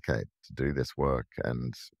got a decade to do this work,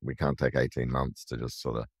 and we can't take 18 months to just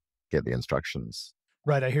sort of get the instructions.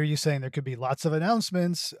 Right. I hear you saying there could be lots of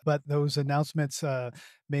announcements, but those announcements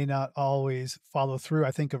may not always follow through.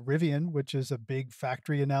 I think of Rivian, which is a big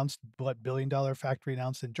factory announced, $1 billion factory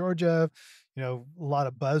announced in Georgia. A lot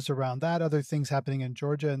of buzz around that, other things happening in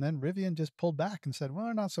Georgia. And then Rivian just pulled back and said, well,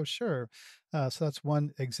 we're not so sure. So that's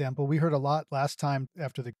one example. We heard a lot last time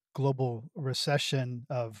after the global recession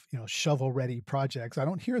of, shovel-ready projects. I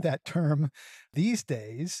don't hear that term these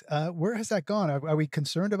days. Where has that gone? Are we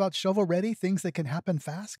concerned about shovel-ready, things that can happen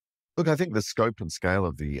fast? Look, I think the scope and scale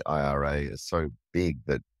of the IRA is so big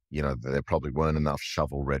that, there probably weren't enough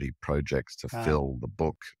shovel-ready projects to fill the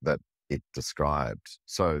book that it described.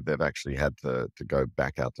 So they've actually had to go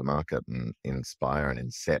back out to market and inspire and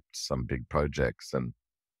incept some big projects.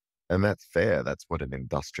 And that's fair. That's what an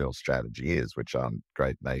industrial strategy is, which our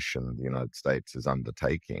great nation, the United States, is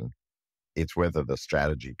undertaking. It's whether the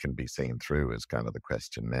strategy can be seen through is kind of the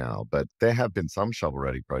question now. But there have been some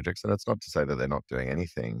shovel-ready projects, and it's not to say that they're not doing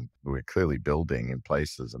anything. We're clearly building in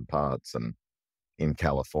places and parts. And in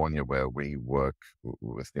California, where we work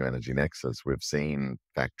with New Energy Nexus, we've seen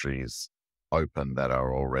factories open that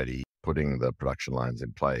are already putting the production lines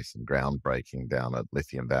in place, and groundbreaking down at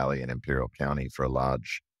Lithium Valley in Imperial County for a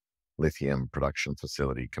large lithium production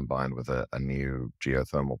facility combined with a new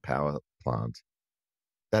geothermal power plant.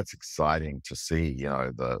 That's exciting to see,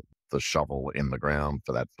 the shovel in the ground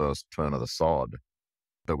for that first turn of the sod.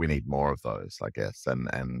 But we need more of those, I guess,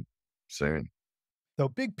 and soon. So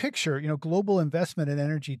big picture, global investment in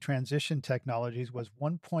energy transition technologies was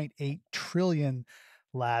 1.8 trillion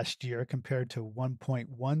last year compared to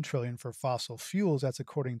 1.1 trillion for fossil fuels. That's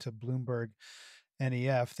according to Bloomberg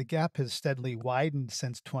NEF. The gap has steadily widened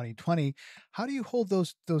since 2020. How do you hold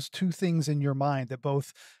those two things in your mind, that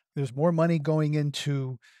both there's more money going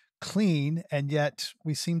into clean, and yet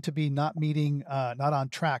we seem to be not on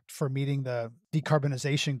track for meeting the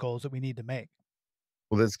decarbonization goals that we need to make?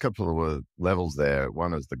 Well, there's a couple of levels there.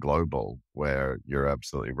 One is the global, where you're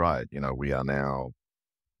absolutely right. We are now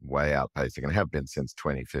way outpacing, and have been since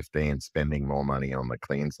 2015, spending more money on the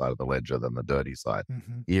clean side of the ledger than the dirty side.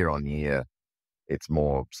 Mm-hmm. Year on year, it's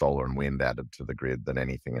more solar and wind added to the grid than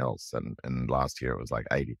anything else. And last year it was like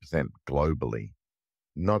 80% globally.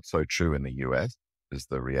 Not so true in the US is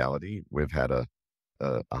the reality. We've had a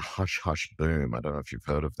hush-hush boom. I don't know if you've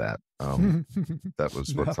heard of that. That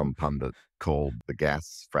was what some pundit called the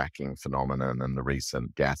gas fracking phenomenon, and the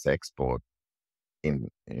recent gas export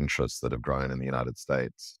interests that have grown in the United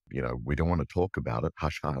States. We don't want to talk about it,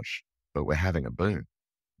 hush-hush, but we're having a boom.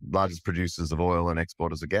 Largest producers of oil and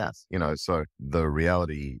exporters of gas. So the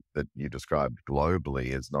reality that you described globally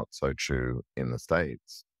is not so true in the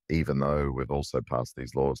States, even though we've also passed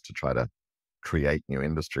these laws to try to create new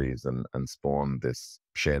industries and spawn this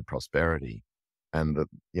shared prosperity. And the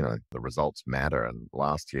results matter. And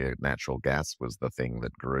last year, natural gas was the thing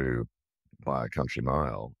that grew by a country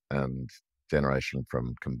mile, and generation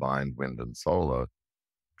from combined wind and solar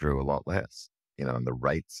grew a lot less. And the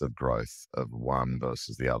rates of growth of one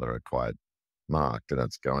versus the other are quite marked, and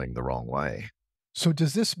it's going the wrong way. So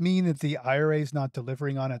does this mean that the IRA is not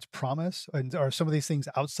delivering on its promise? And are some of these things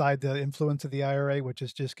outside the influence of the IRA, which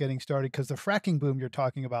is just getting started? Because the fracking boom you're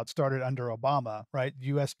talking about started under Obama, right? The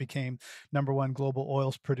U.S. became #1 global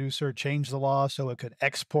oil producer, changed the law so it could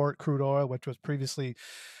export crude oil, which was previously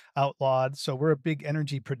outlawed. So we're a big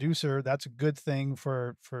energy producer. That's a good thing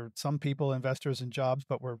for some people, investors and jobs,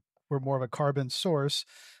 but we're more of a carbon source.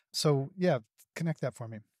 So yeah, connect that for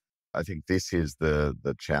me. I think this is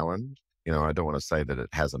the challenge. I don't want to say that it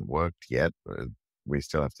hasn't worked yet. We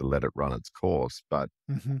still have to let it run its course. But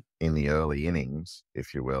in the early innings,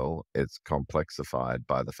 if you will, it's complexified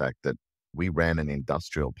by the fact that we ran an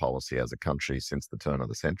industrial policy as a country since the turn of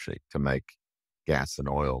the century to make gas and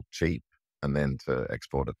oil cheap and then to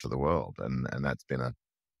export it to the world. And that's been a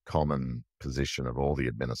common position of all the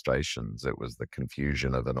administrations. It was the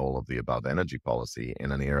confusion of an all of the above energy policy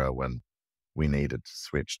in an era when we needed to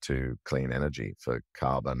switch to clean energy for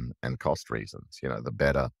carbon and cost reasons. The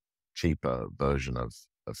better, cheaper version of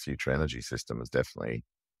a future energy system is definitely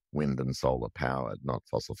wind and solar powered, not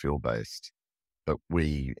fossil fuel based. But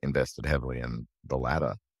we invested heavily in the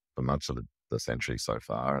latter for much of the century so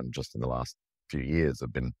far. And just in the last few years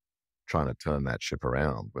have been trying to turn that ship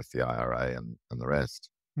around with the IRA and the rest.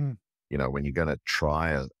 When you're going to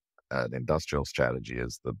try an industrial strategy,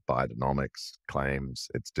 as the Bidenomics claims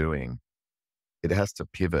it's doing, it has to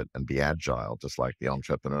pivot and be agile, just like the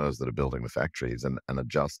entrepreneurs that are building the factories, and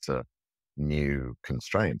adjust to new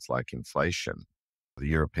constraints like inflation. The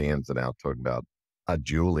Europeans are now talking about a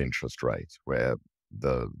dual interest rate, where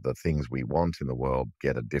the things we want in the world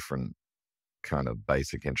get a different kind of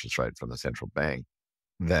basic interest rate from the central bank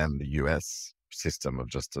than the US system of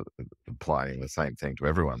just applying the same thing to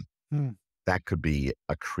everyone. that could be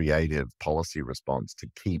a creative policy response to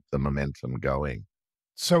keep the momentum going.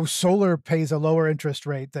 So solar pays a lower interest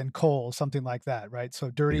rate than coal, something like that, right?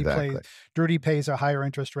 So dirty pays a higher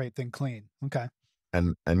interest rate than clean. Okay.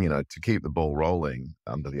 And to keep the ball rolling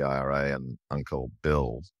under the IRA and Uncle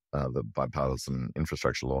Bill, the bipartisan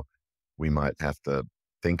infrastructure law, we might have to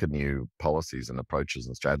think of new policies and approaches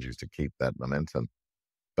and strategies to keep that momentum.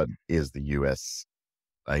 But is the US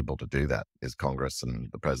able to do that? Is Congress and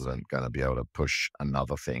the president going to be able to push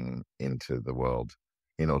another thing into the world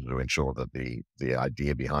in order to ensure that the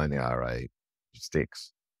idea behind the IRA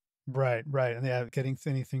sticks? Right. And yeah, getting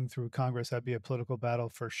anything through Congress, that'd be a political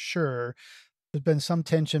battle for sure. There's been some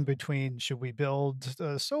tension between should we build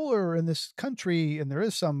solar in this country, and there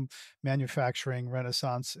is some manufacturing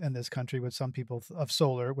renaissance in this country with some people of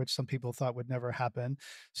solar, which some people thought would never happen.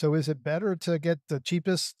 So is it better to get the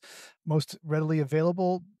cheapest, most readily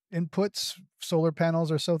available inputs, solar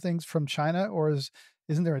panels or so things from China, or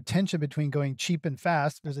isn't there a tension between going cheap and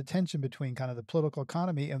fast? There's a tension between kind of the political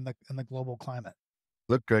economy and the global climate.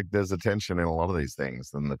 Look, Greg, there's a tension in a lot of these things,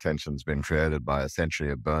 and the tension's been created by a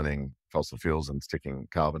century of burning fossil fuels and sticking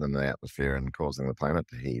carbon in the atmosphere and causing the planet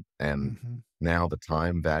to heat. And now the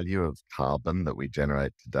time value of carbon that we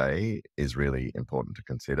generate today is really important to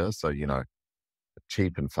consider. So,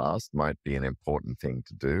 cheap and fast might be an important thing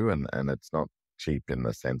to do, and it's not cheap in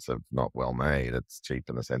the sense of not well made. It's cheap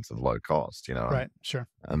in the sense of low cost, Right, sure.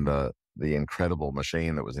 And the incredible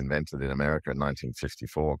machine that was invented in America in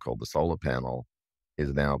 1954 called the solar panel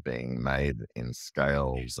is now being made in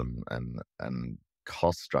scales and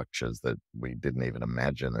cost structures that we didn't even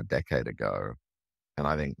imagine a decade ago. And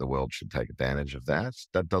I think the world should take advantage of that.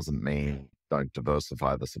 That doesn't mean don't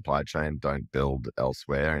diversify the supply chain, don't build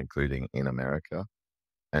elsewhere, including in America,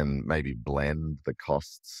 and maybe blend the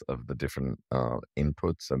costs of the different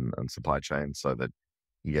inputs and supply chains so that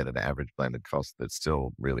you get an average blended cost that's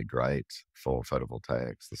still really great for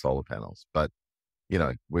photovoltaics, the solar panels. But,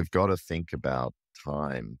 we've got to think about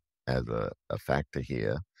time as a factor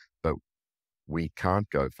here, but we can't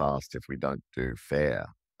go fast if we don't do fair,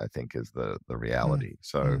 I think is the reality.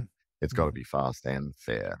 So it's got to be fast and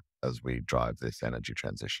fair as we drive this energy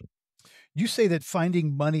transition. You say that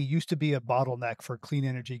finding money used to be a bottleneck for clean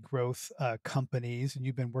energy growth companies, and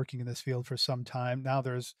you've been working in this field for some time. Now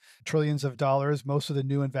there's trillions of dollars. Most of the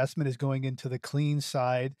new investment is going into the clean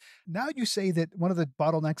side. Now you say that one of the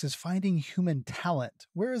bottlenecks is finding human talent.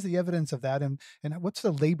 Where is the evidence of that, and what's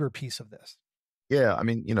the labor piece of this? Yeah, I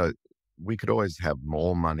mean, we could always have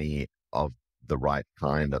more money of the right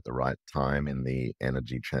kind at the right time in the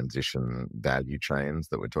energy transition value chains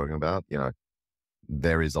that we're talking about.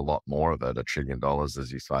 There is a lot more of it, $1 trillion,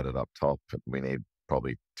 as you cited up top. We need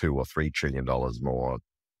probably $2 or $3 trillion more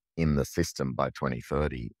in the system by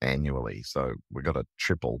 2030 annually. So we've got to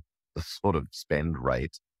triple the sort of spend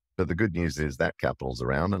rate. But the good news is that capital's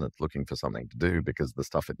around and it's looking for something to do because the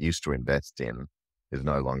stuff it used to invest in is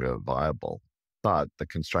no longer viable. But the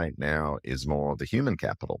constraint now is more the human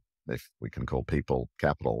capital, if we can call people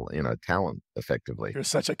capital, talent effectively. You're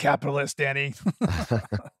such a capitalist, Danny.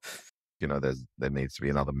 There needs to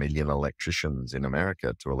be another 1 million electricians in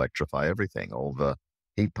America to electrify everything. All the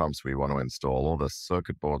heat pumps we want to install, all the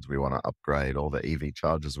circuit boards we want to upgrade, all the EV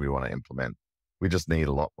chargers we want to implement. We just need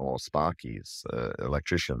a lot more Sparkies,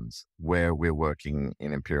 electricians. Where we're working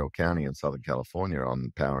in Imperial County in Southern California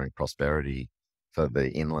on powering prosperity for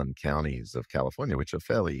the inland counties of California, which are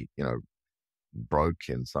fairly, broke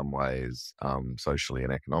in some ways, socially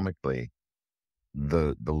and economically.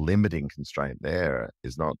 The limiting constraint there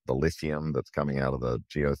is not the lithium that's coming out of the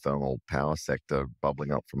geothermal power sector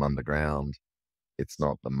bubbling up from underground. It's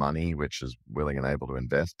not the money which is willing and able to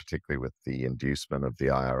invest, particularly with the inducement of the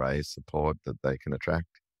IRA support that they can attract.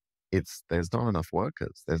 There's not enough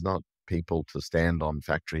workers. There's not people to stand on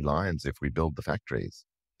factory lines if we build the factories.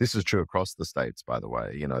 This is true across the states, by the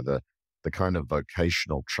way. The kind of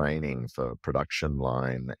vocational training for production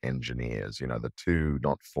line engineers, the 2,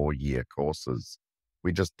 not 4-year courses,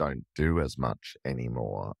 we just don't do as much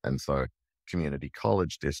anymore. And so community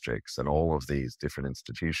college districts and all of these different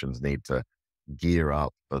institutions need to gear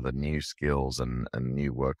up for the new skills and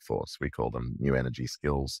new workforce. We call them new energy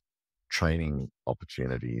skills training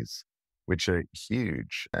opportunities, which are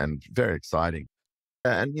huge and very exciting.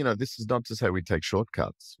 And, this is not to say we take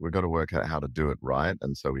shortcuts. We've got to work out how to do it right.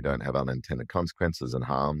 And so we don't have unintended consequences and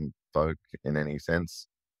harm folk in any sense.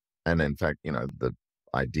 And in fact, the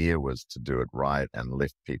idea was to do it right and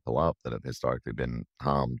lift people up that have historically been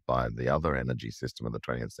harmed by the other energy system of the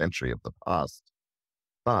 20th century of the past.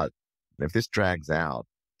 But if this drags out,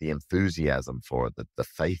 the enthusiasm for it, the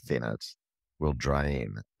faith in it will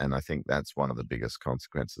drain. And I think that's one of the biggest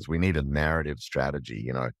consequences. We need a narrative strategy,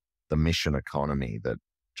 the mission economy that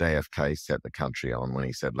JFK set the country on when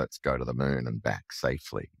he said, let's go to the moon and back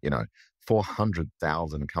safely.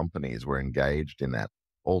 400,000 companies were engaged in that,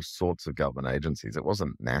 all sorts of government agencies. It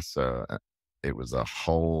wasn't NASA. It was a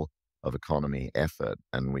whole of economy effort.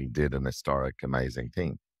 And we did an historic, amazing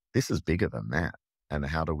thing. This is bigger than that. And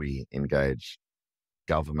how do we engage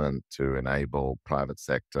government to enable private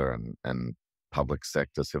sector and public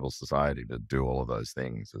sector, civil society to do all of those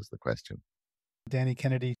things is the question. Danny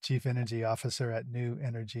Kennedy, Chief Energy Officer at New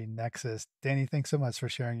Energy Nexus. Danny, thanks so much for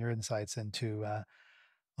sharing your insights into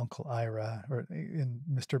Uncle Ira, or in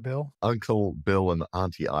Mr. Bill? Uncle Bill and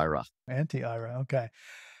Auntie Ira. Auntie Ira, okay.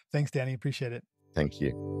 Thanks, Danny. Appreciate it. Thank you.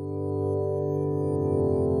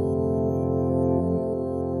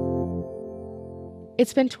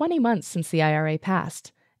 It's been 20 months since the IRA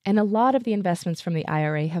passed, and a lot of the investments from the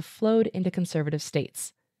IRA have flowed into conservative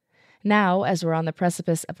states. Now, as we're on the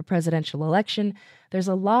precipice of a presidential election, there's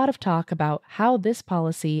a lot of talk about how this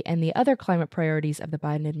policy and the other climate priorities of the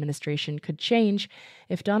Biden administration could change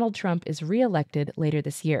if Donald Trump is reelected later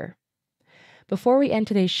this year. Before we end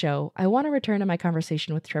today's show, I want to return to my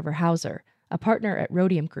conversation with Trevor Hauser, a partner at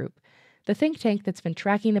Rhodium Group, the think tank that's been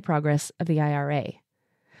tracking the progress of the IRA.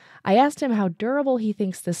 I asked him how durable he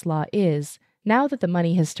thinks this law is now that the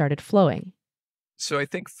money has started flowing. So I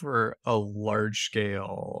think for a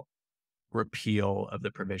large-scale repeal of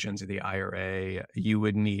the provisions of the IRA, you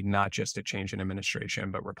would need not just a change in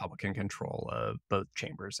administration, but Republican control of both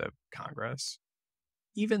chambers of Congress.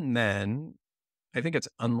 Even then, I think it's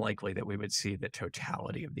unlikely that we would see the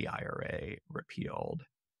totality of the IRA repealed.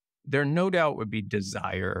 There no doubt would be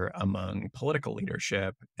desire among political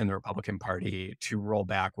leadership in the Republican Party to roll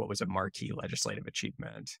back what was a marquee legislative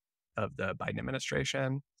achievement of the Biden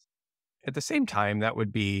administration. At the same time, that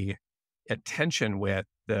would be at tension with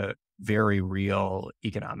the very real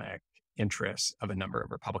economic interests of a number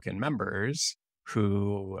of Republican members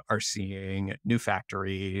who are seeing new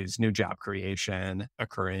factories, new job creation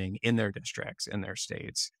occurring in their districts, in their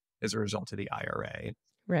states, as a result of the IRA.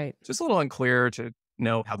 Right. So it's a little unclear to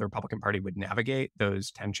know how the Republican Party would navigate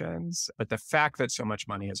those tensions. But the fact that so much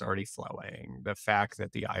money is already flowing, the fact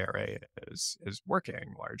that the IRA is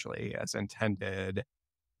working largely as intended,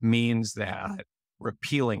 means that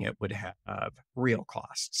repealing it would have real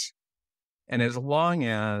costs. And as long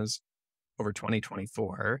as over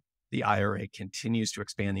 2024, the IRA continues to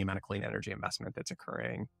expand the amount of clean energy investment that's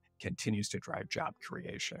occurring, continues to drive job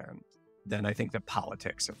creation, then I think the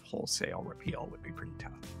politics of wholesale repeal would be pretty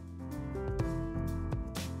tough.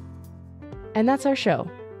 And that's our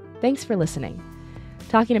show. Thanks for listening.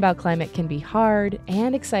 Talking about climate can be hard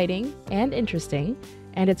and exciting and interesting,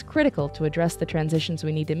 and it's critical to address the transitions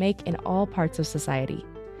we need to make in all parts of society.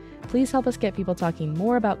 Please help us get people talking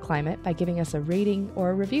more about climate by giving us a rating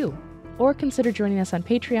or a review, or consider joining us on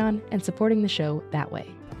Patreon and supporting the show that way.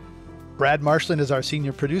 Brad Marshland is our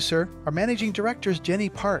senior producer. Our managing director is Jenny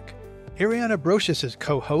Park. Ariana Brocious is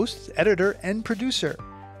co-host, editor, and producer.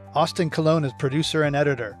 Austin Colon is producer and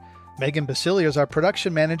editor. Megan Basilia is our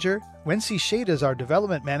production manager. Wency Shade is our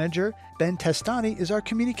development manager. Ben Testani is our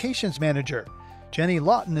communications manager. Jenny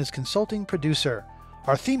Lawton is consulting producer.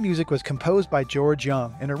 Our theme music was composed by George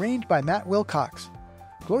Young and arranged by Matt Wilcox.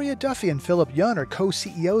 Gloria Duffy and Philip Yunn are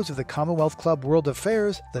co-CEOs of the Commonwealth Club World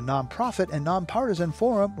Affairs, the nonprofit and nonpartisan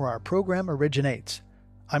forum where our program originates.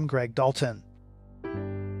 I'm Greg Dalton.